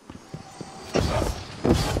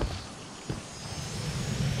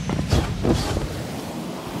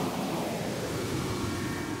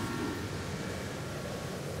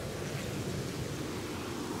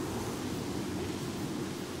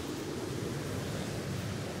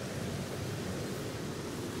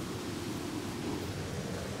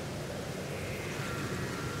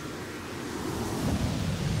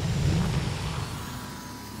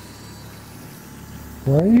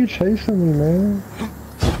 Why are you chasing me, man?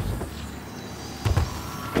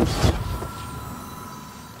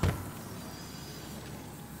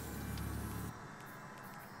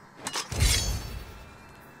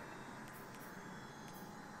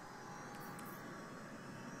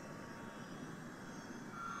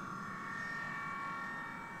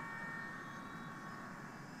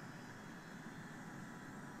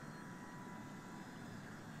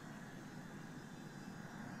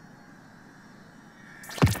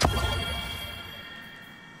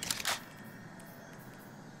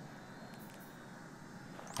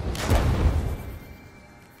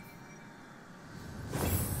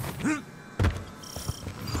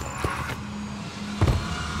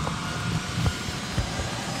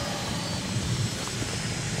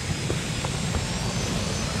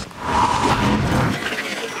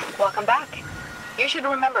 Welcome back. You should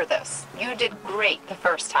remember this. You did great the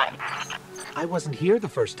first time. I wasn't here the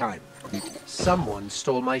first time. Someone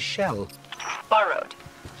stole my shell. Borrowed.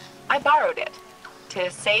 I borrowed it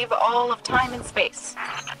to save all of time and space.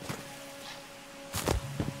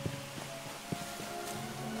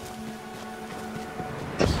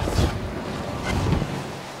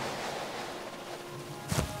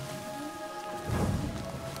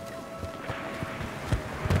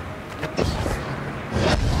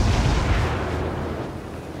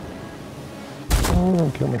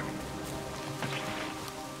 Oh, kill me.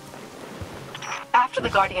 After the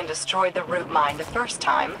Guardian destroyed the root mine the first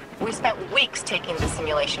time, we spent weeks taking the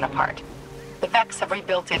simulation apart. The Vex have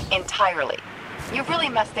rebuilt it entirely. You've really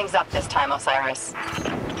messed things up this time, Osiris.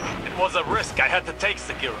 It was a risk I had to take,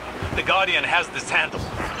 Sagira. The Guardian has this handled.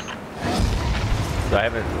 So I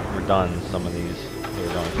haven't done some of these.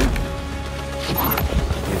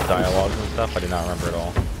 These dialogues and stuff. I did not remember at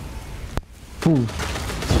all. Ooh.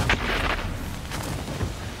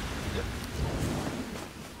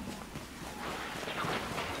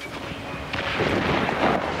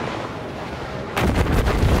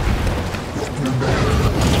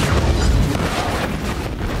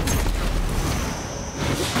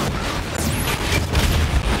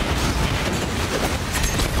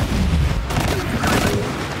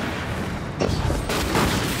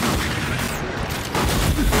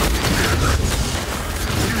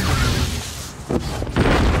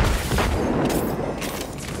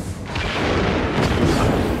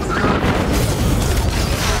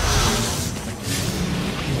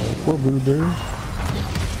 Poor blueberry.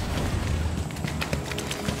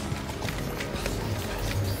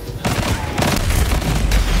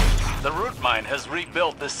 The root mine has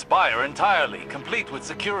rebuilt this spire entirely, complete with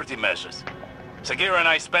security measures. Sagira and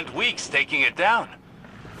I spent weeks taking it down.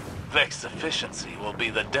 Vex efficiency will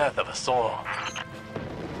be the death of us all.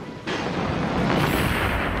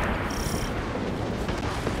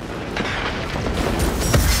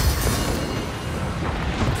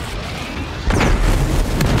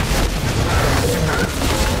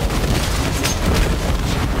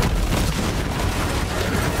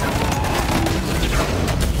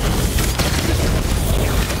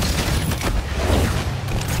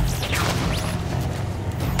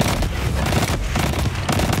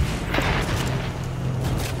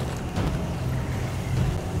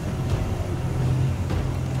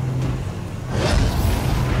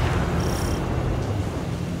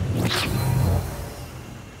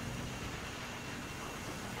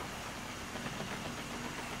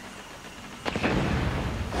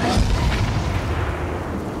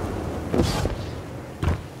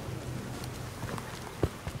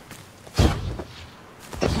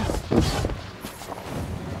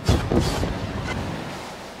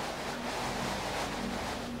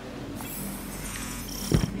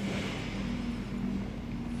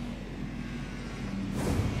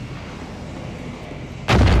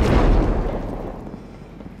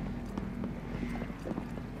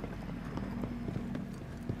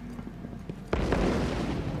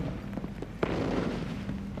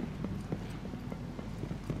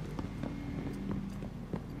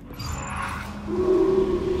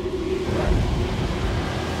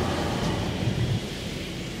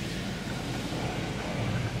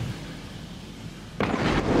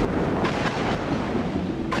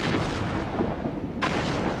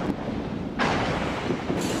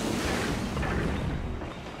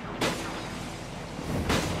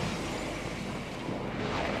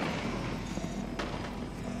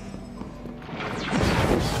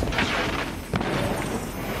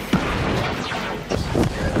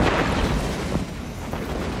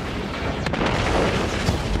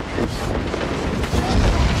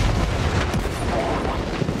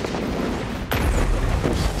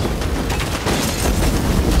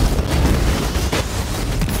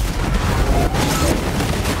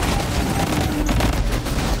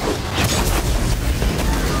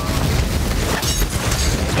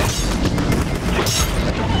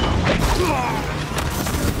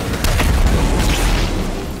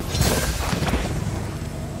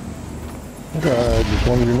 Just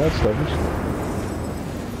one of your nut stubbers.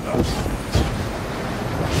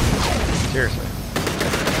 Seriously.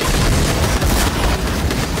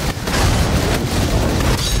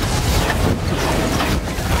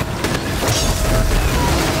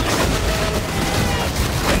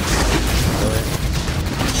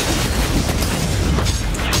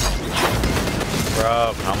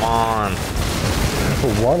 Bro, come on. That's a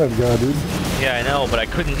wanted guy, dude. Yeah, I know, but I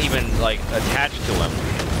couldn't even, like, attach to him.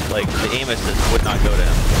 Like, the aim assist would not go to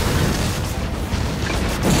him.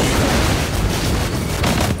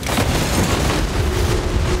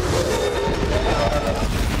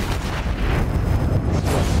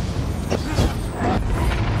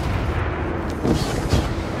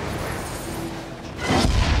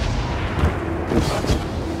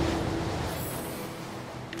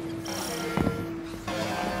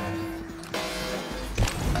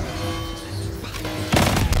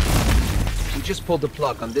 Just pulled the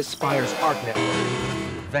plug on this Spire's arc network.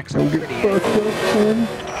 Vex are pretty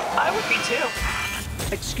I would be too.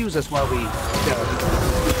 Excuse us while we...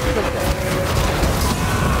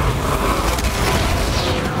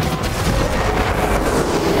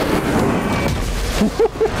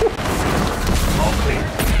 All clear.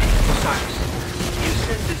 Cyrus, you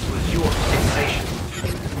said this was your sensation.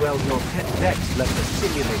 Well, your pet Vex left a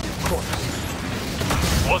simulated corpse.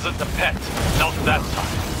 Wasn't a pet, not that time.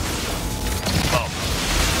 Oh,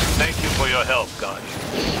 thank you for your help, Guardian.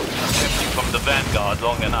 I've kept you from the Vanguard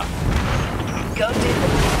long enough. Go do the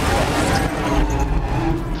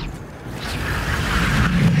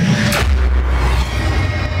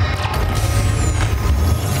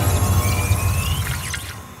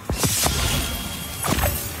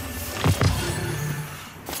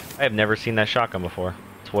I have never seen that shotgun before.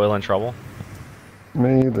 Toil and Trouble.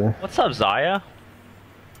 Me either. What's up, Zaya?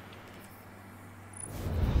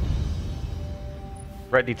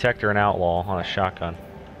 Red detector and outlaw on a shotgun.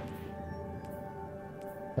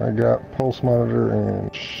 I got pulse monitor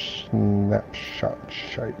and snapshot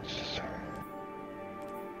shites.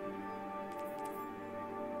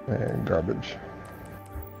 And garbage.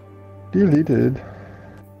 Deleted.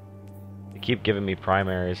 They keep giving me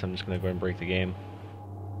primaries. I'm just gonna go ahead and break the game.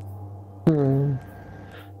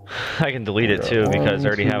 I can delete it too because I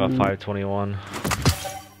already have a 521.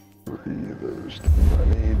 Those I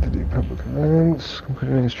need to do public events.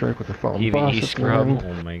 Complete any strike with a fallen boss. PvE scrub.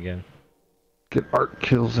 Oh my god. Get arc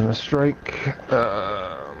kills in a strike.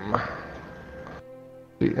 The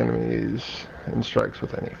enemies in strikes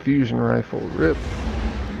with any fusion rifle. Rip.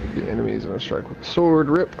 The enemies in a strike with a sword.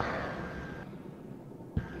 Rip.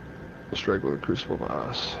 Strike with a crucible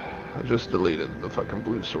boss. I just deleted the fucking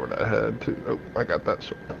blue sword I had too. Oh, I got that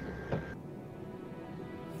sword.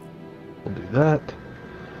 We'll do that.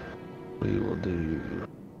 We will do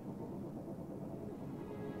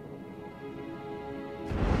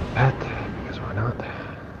that, because why not?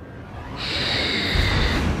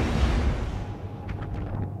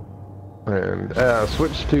 And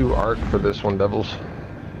switch to arc for this one, Devils.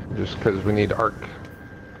 Just because we need arc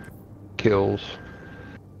kills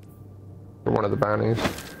for one of the bounties.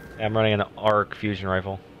 Yeah, I'm running an arc fusion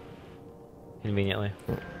rifle. Conveniently.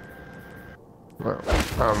 Well,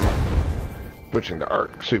 switching to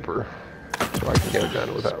arc super. So I can get it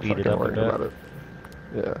done without fucking worrying about it.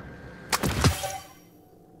 Yeah.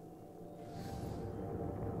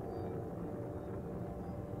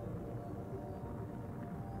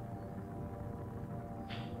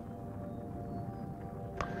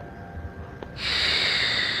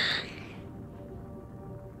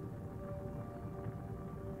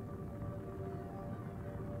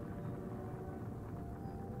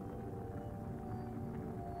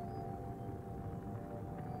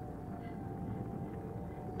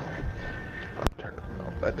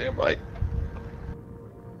 That damn light.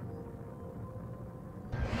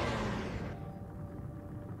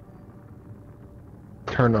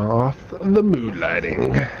 turn off the mood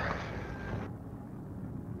lighting.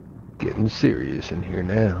 Getting serious in here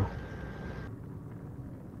now.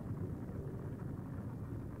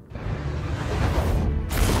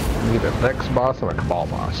 Need a Vex boss and a Cabal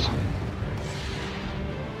boss.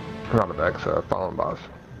 Not a Vex, a Fallen boss.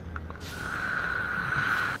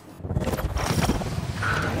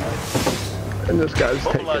 And this guy's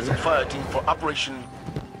mobilizing taking... fire team for Operation...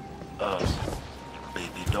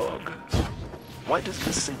 Baby Dog? Why does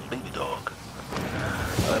this say Baby Dog?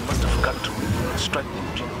 I must have forgotten to read the strike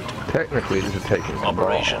generator. Technically, this is taking the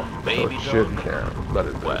Operation ball, Baby so it Dog? should count, but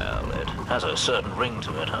it Well, it has a certain ring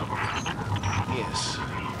to it, huh? Yes.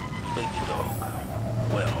 Baby Dog.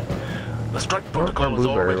 Well, the strike protocol is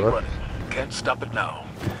already running. Can't stop it now.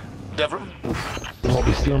 Devrim? Won't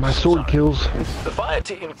be stealing my sword kills. The fire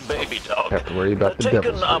team, Baby Dog. Have to worry about the Taken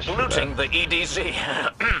devil's are fish for polluting the EDZ.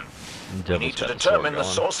 We need to determine the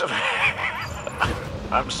source of...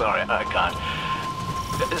 I'm sorry, I can't.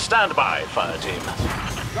 Stand by, fire team.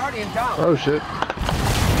 Guardian down. Oh shit.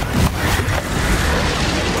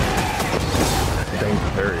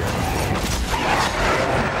 Dangerous area.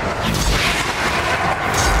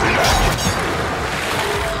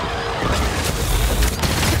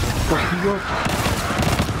 Fuck you up.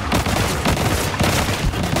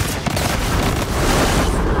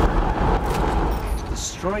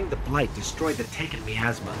 Destroying the Blight destroyed the Taken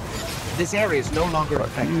miasma. This area is no longer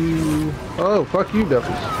affected. Oh, fuck you,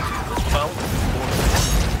 devils.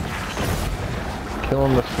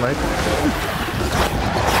 Killing the sniper.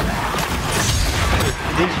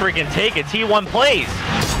 These freaking Takens, he won plays.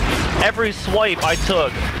 Every swipe I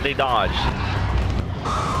took, they dodged.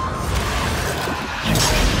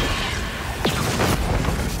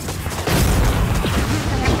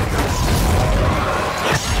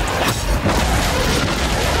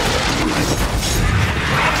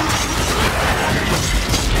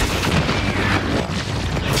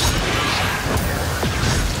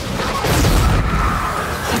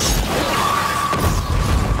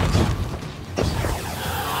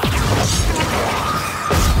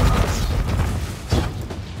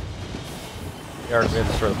 Eric, we have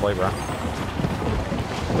to destroy the play, bro.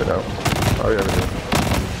 We don't. Oh, yeah, we do.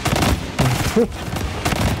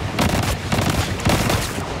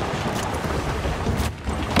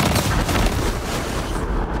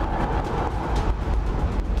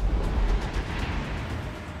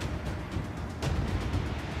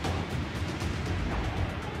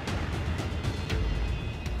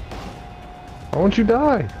 Why won't you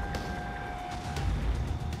die?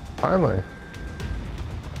 Finally.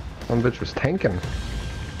 Some bitch was tanking.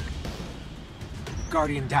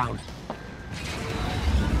 Guardian down.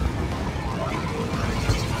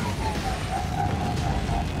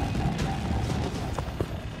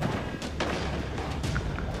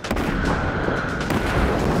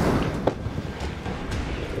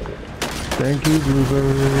 Thank you,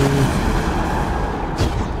 Blueberry.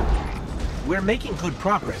 We're making good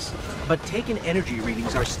progress, but Taken energy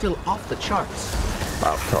readings are still off the charts. The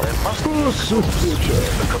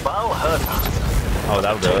Cabal heard us. Oh,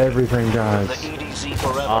 that'll do it. Everything, guys.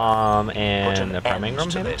 And the priming room,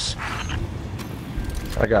 maybe?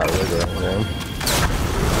 I got rid of it, man.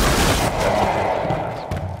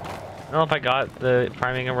 I don't know if I got the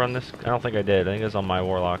priming and run this. I don't think I did. I think it was on my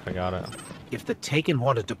Warlock. I got it. If the Taken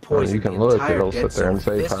wanted to poison you can the look, entire it'll dead sit there and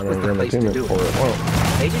zone, say this priming was the room place to attendant do for it. Won't.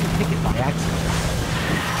 They didn't pick it by accident.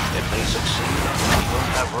 If they succeed, we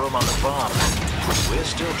won't have room on the farm. We're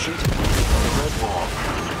still treating them on the Red Wall.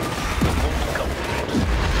 It won't come to it.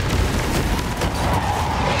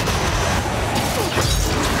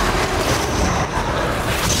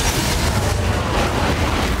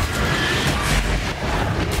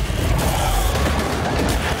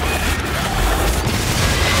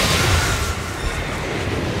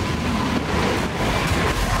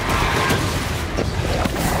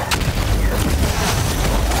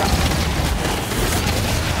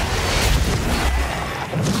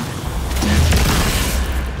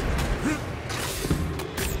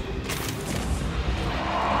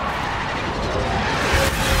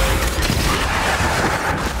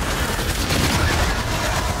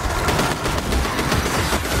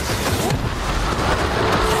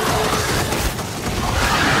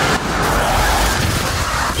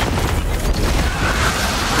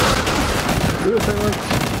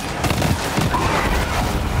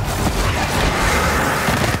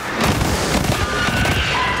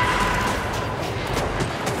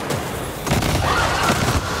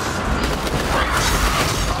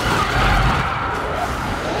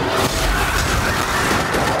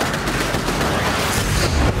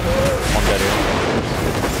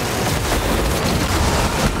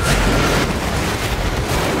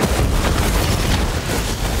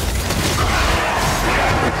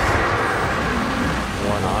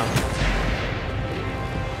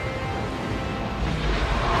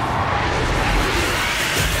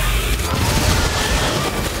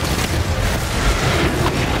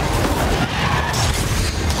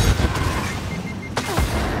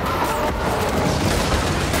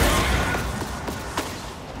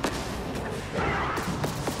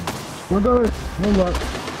 We're done. Hold on.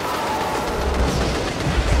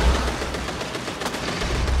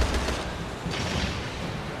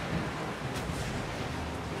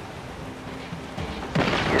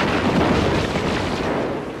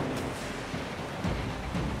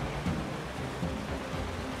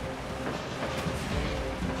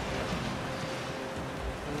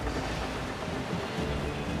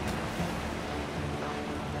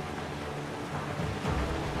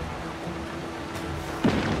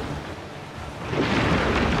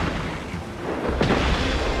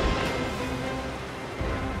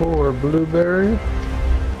 Poor Blueberry,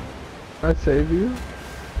 I save you.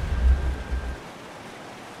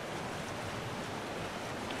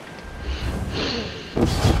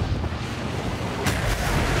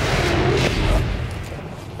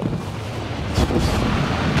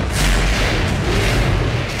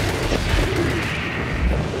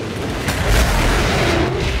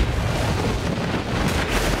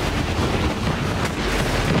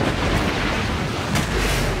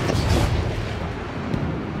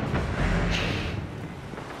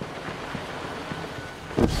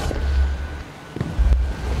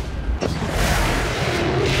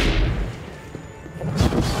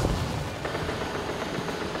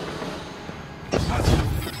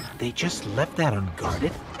 They just left that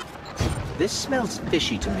unguarded? This smells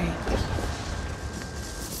fishy to me.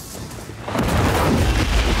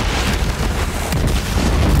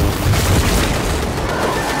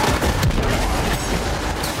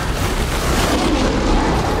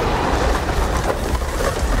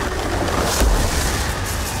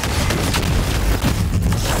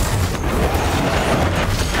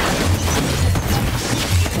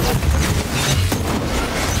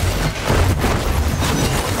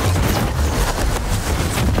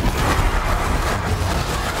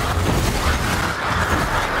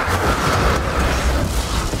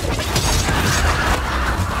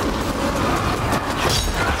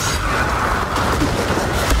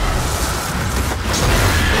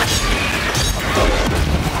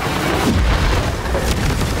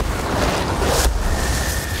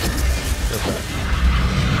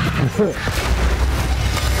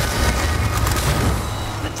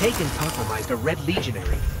 The Taken compromised a Red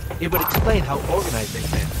Legionary. It would explain how organized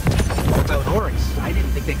they've been. About Oryx, I didn't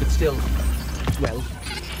think they could still, well,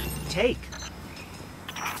 take.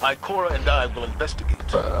 Ikora and I will investigate.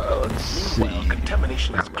 Let's Meanwhile, see.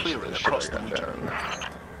 contamination is clearing across the region.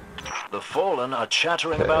 The Fallen are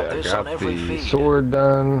chattering Okay, about this on I got every the feed. sword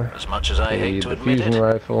done. As much as I hate to admit fusion it,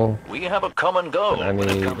 rifle. we have a common goal But I when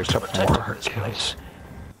it need comes a to couple protecting more this kills. place.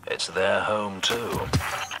 It's their home too.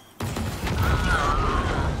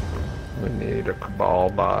 We need a Cabal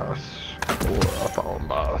boss or a Fallen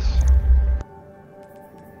boss.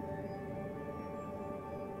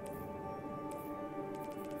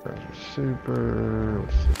 Super.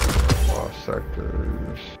 Let's see. Lost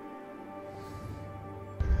sectors.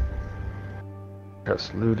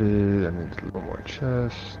 Chest looted. I need a little more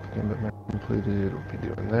chest. Gambit map completed. We'll be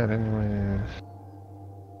doing that anyways.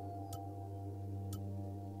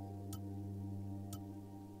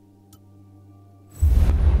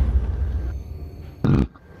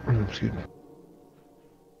 Excuse me.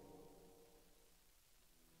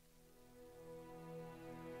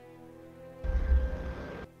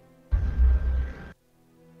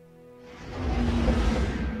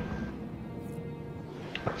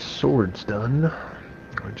 Sword's done.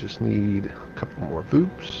 I just need a couple more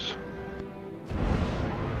boots.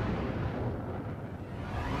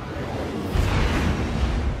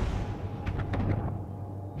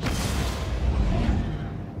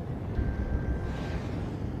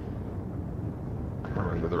 I'll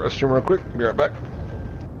run to the restroom real quick. Be right back.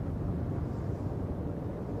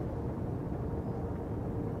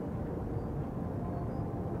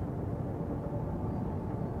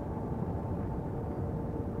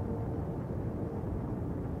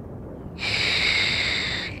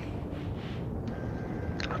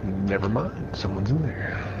 Never mind, someone's in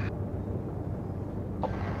there.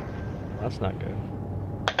 That's not good.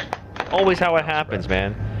 Always how it happens,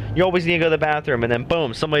 man. You always need to go to the bathroom, and then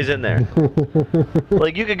boom, somebody's in there.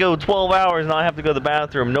 Like, you could go 12 hours and not have to go to the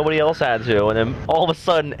bathroom. Nobody else had to, and then all of a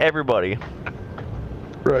sudden, everybody.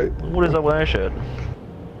 Right. What is up with that shit?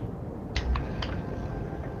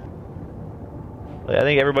 Like, I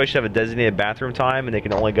think everybody should have a designated bathroom time, and they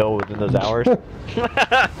can only go within those hours.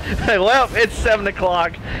 Like, well, it's 7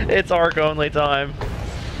 o'clock. It's ARC only time.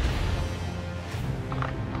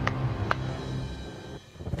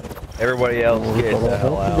 Everybody else get the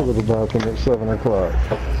hell out. Go to the bathroom at 7 o'clock.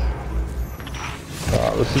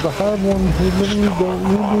 This is a hard one. We literally don't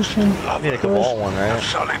need this one. I need a Cabal one, right?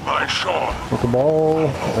 Sullied by Sean. A Cabal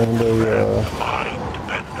and a Mind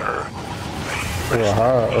bender. Or a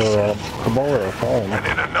high, or a cabal or a farm. And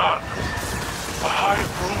in a nun, a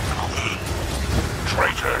high-approved queen,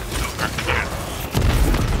 traitor to her kin.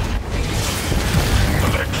 The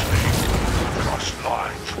next thing, cross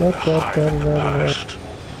lines with the hive in the past,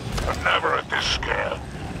 but never at this scale.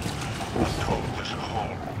 I'm told there's a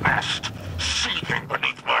whole nest seething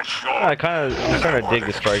beneath my shore. I'm starting to dig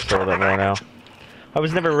the strikes a little bit more now. I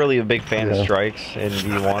was never really a big fan of strikes in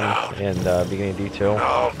D1 and beginning of D2.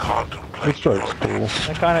 The strikes cool.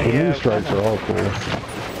 The new strikes are all cool.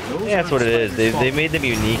 Yeah, that's what it is. They made them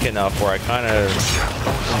unique enough where I kind of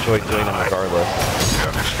enjoyed doing them regardless.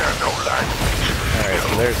 Alright,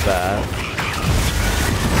 so there's that.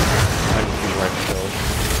 I just need right kills.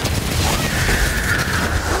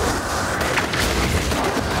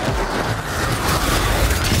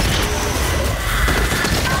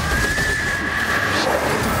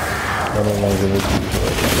 I don't know if it's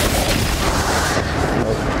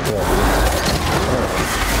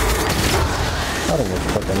I don't know what the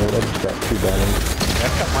fuck I need. I just got 2 diamonds. Yeah, I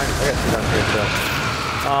got mine. I got 2 down here too.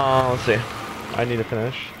 Let's see. I need to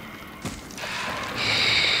finish.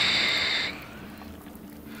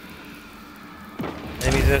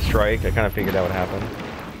 Enemies in a strike. I kind of figured that would happen.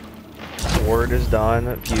 Sword is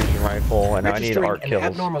done. Fusion rifle, and now I need art kills.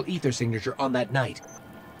 An abnormal ether signature on that night.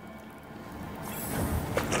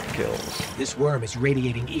 Kills. This worm is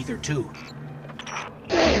radiating ether too.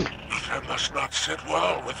 Ether must not sit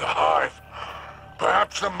well with the hive.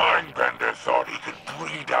 Perhaps the Mindbender thought he could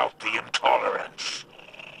breed out the intolerance.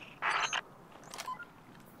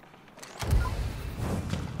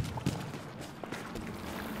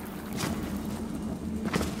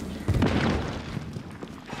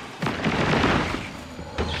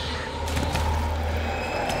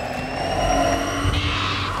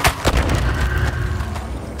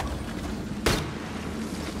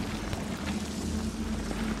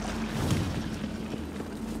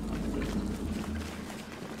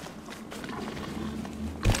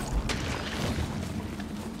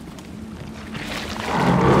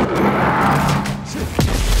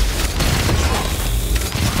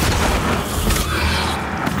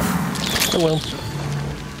 Hello.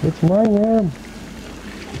 It's my worm.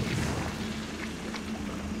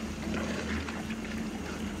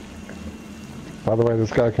 By the way,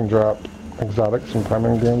 this guy can drop exotics and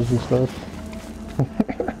priming games and stuff.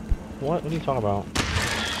 What are you talking about?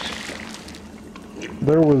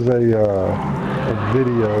 There was a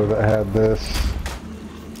video that had this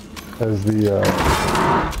as the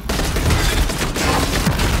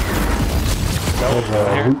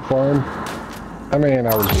loot farm. I mean,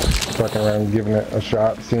 I was just fucking around giving it a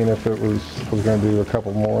shot, seeing if it was going to do a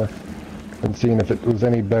couple more, and seeing if it was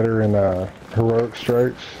any better in heroic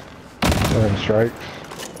strikes or in strikes.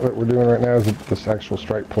 What we're doing right now is this actual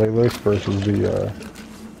strike playlist versus the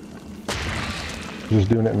just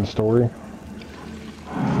doing it in the story.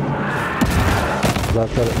 Because I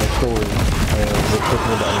said it in the story, and it took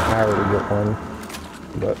me about an hour to get one,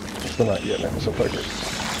 but still not getting it, so fuck it.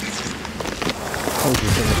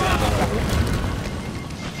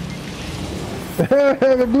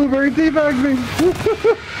 The blueberry teabagged me!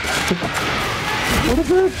 What a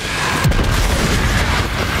bitch!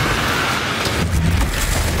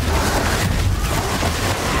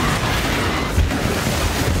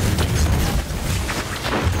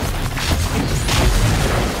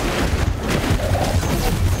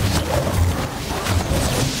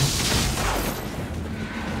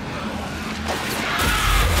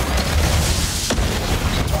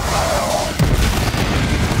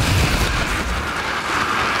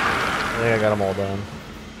 I think I got them all done.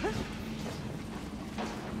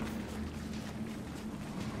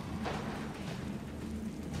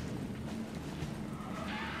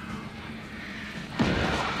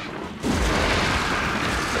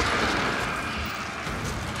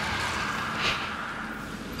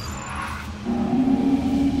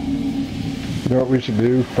 You know what we should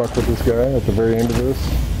do? Fuck with this guy at the very end of this.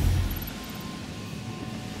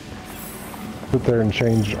 Sit there and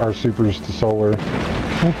change our supers to solar.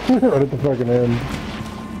 Right at the fucking end.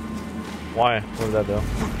 Why? What did that do?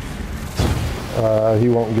 He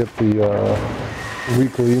won't get the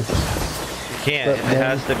weekly. You can't. It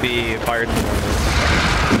has to be fire team members.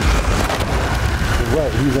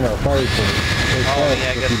 Right, he's in our fire team. Oh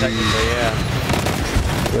yeah, I guess technically, yeah.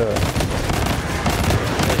 Yeah.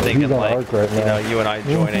 I'm thinking he's on like, arc right now. you know, you and I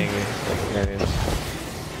joining.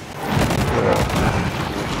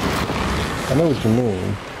 I know what you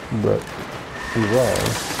mean, but you're wrong.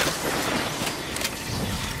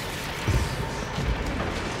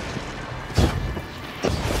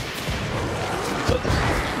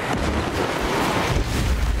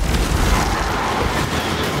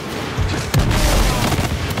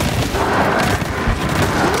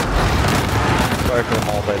 to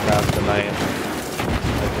multitask tonight.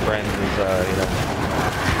 My friend is, you know,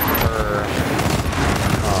 her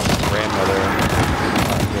grandmother.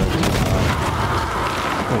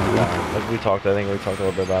 Like we talked, I think we talked a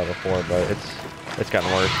little bit about it before, but it's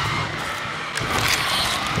gotten worse.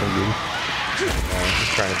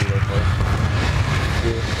 Just trying to be there for her.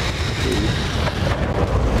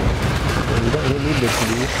 You don't really need this to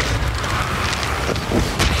be.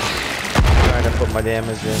 Trying to put my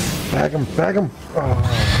damage in. Bag him, bag him. Oh.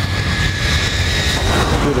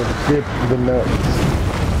 Should have dipped the nuts.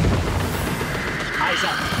 Eyes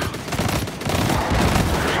up.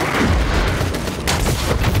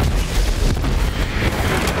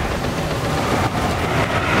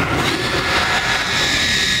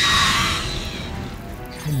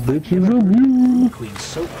 Bitches of you. Queen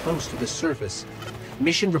so close to the surface.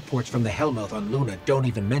 Mission reports from the Hellmouth on Luna don't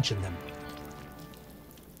even mention them.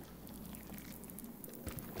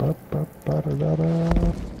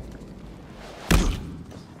 Ba-ba-ba-da-da-da.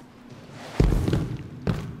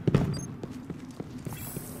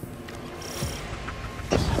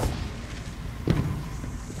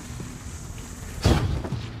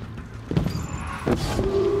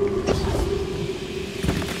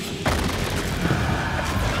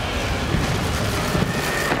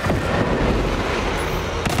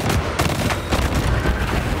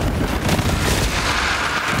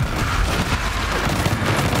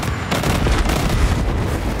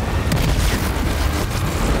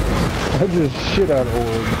 I just shit out of orbs.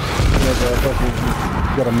 Whenever I fucking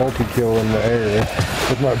got a multi-kill in the air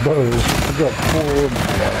with my bow. I got 4 orbs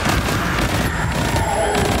now.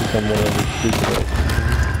 I'm whatever stupid up.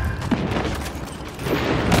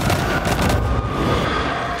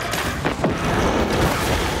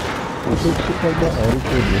 What's that shit like that? I already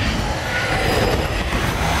told you.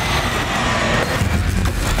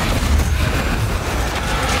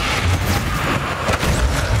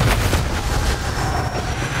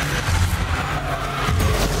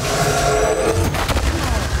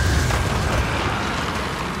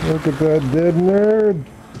 Look at that dead nerd!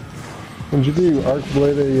 What'd you do? Arc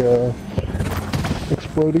blade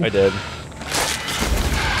exploding? I did.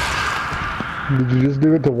 Did you just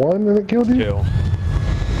do it to 1 and it killed you? 2.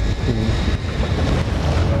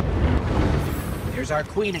 There's our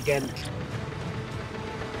queen again.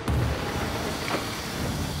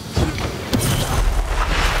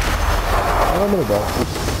 I'm gonna die.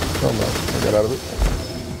 Oh no, I got out of it.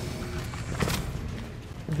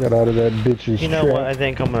 Got out of that bitch's You know trap. what? I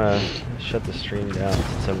think I'm gonna shut the stream down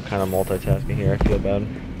since I'm kind of multitasking here. I feel bad.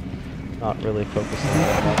 Not really focusing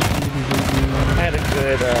that much. I had a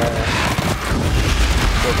good day.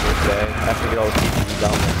 After we get all the PvP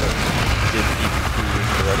done, I did PvP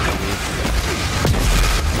the rest of the week.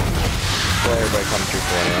 Well, everybody come through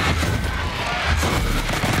for now.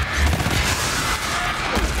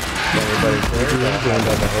 Everybody's there.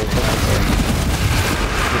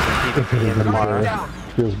 Get some PvP in tomorrow.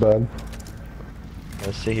 Feels bad.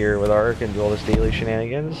 Let's sit here with Ark and do all this daily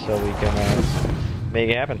shenanigans so we can make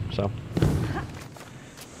it happen. So.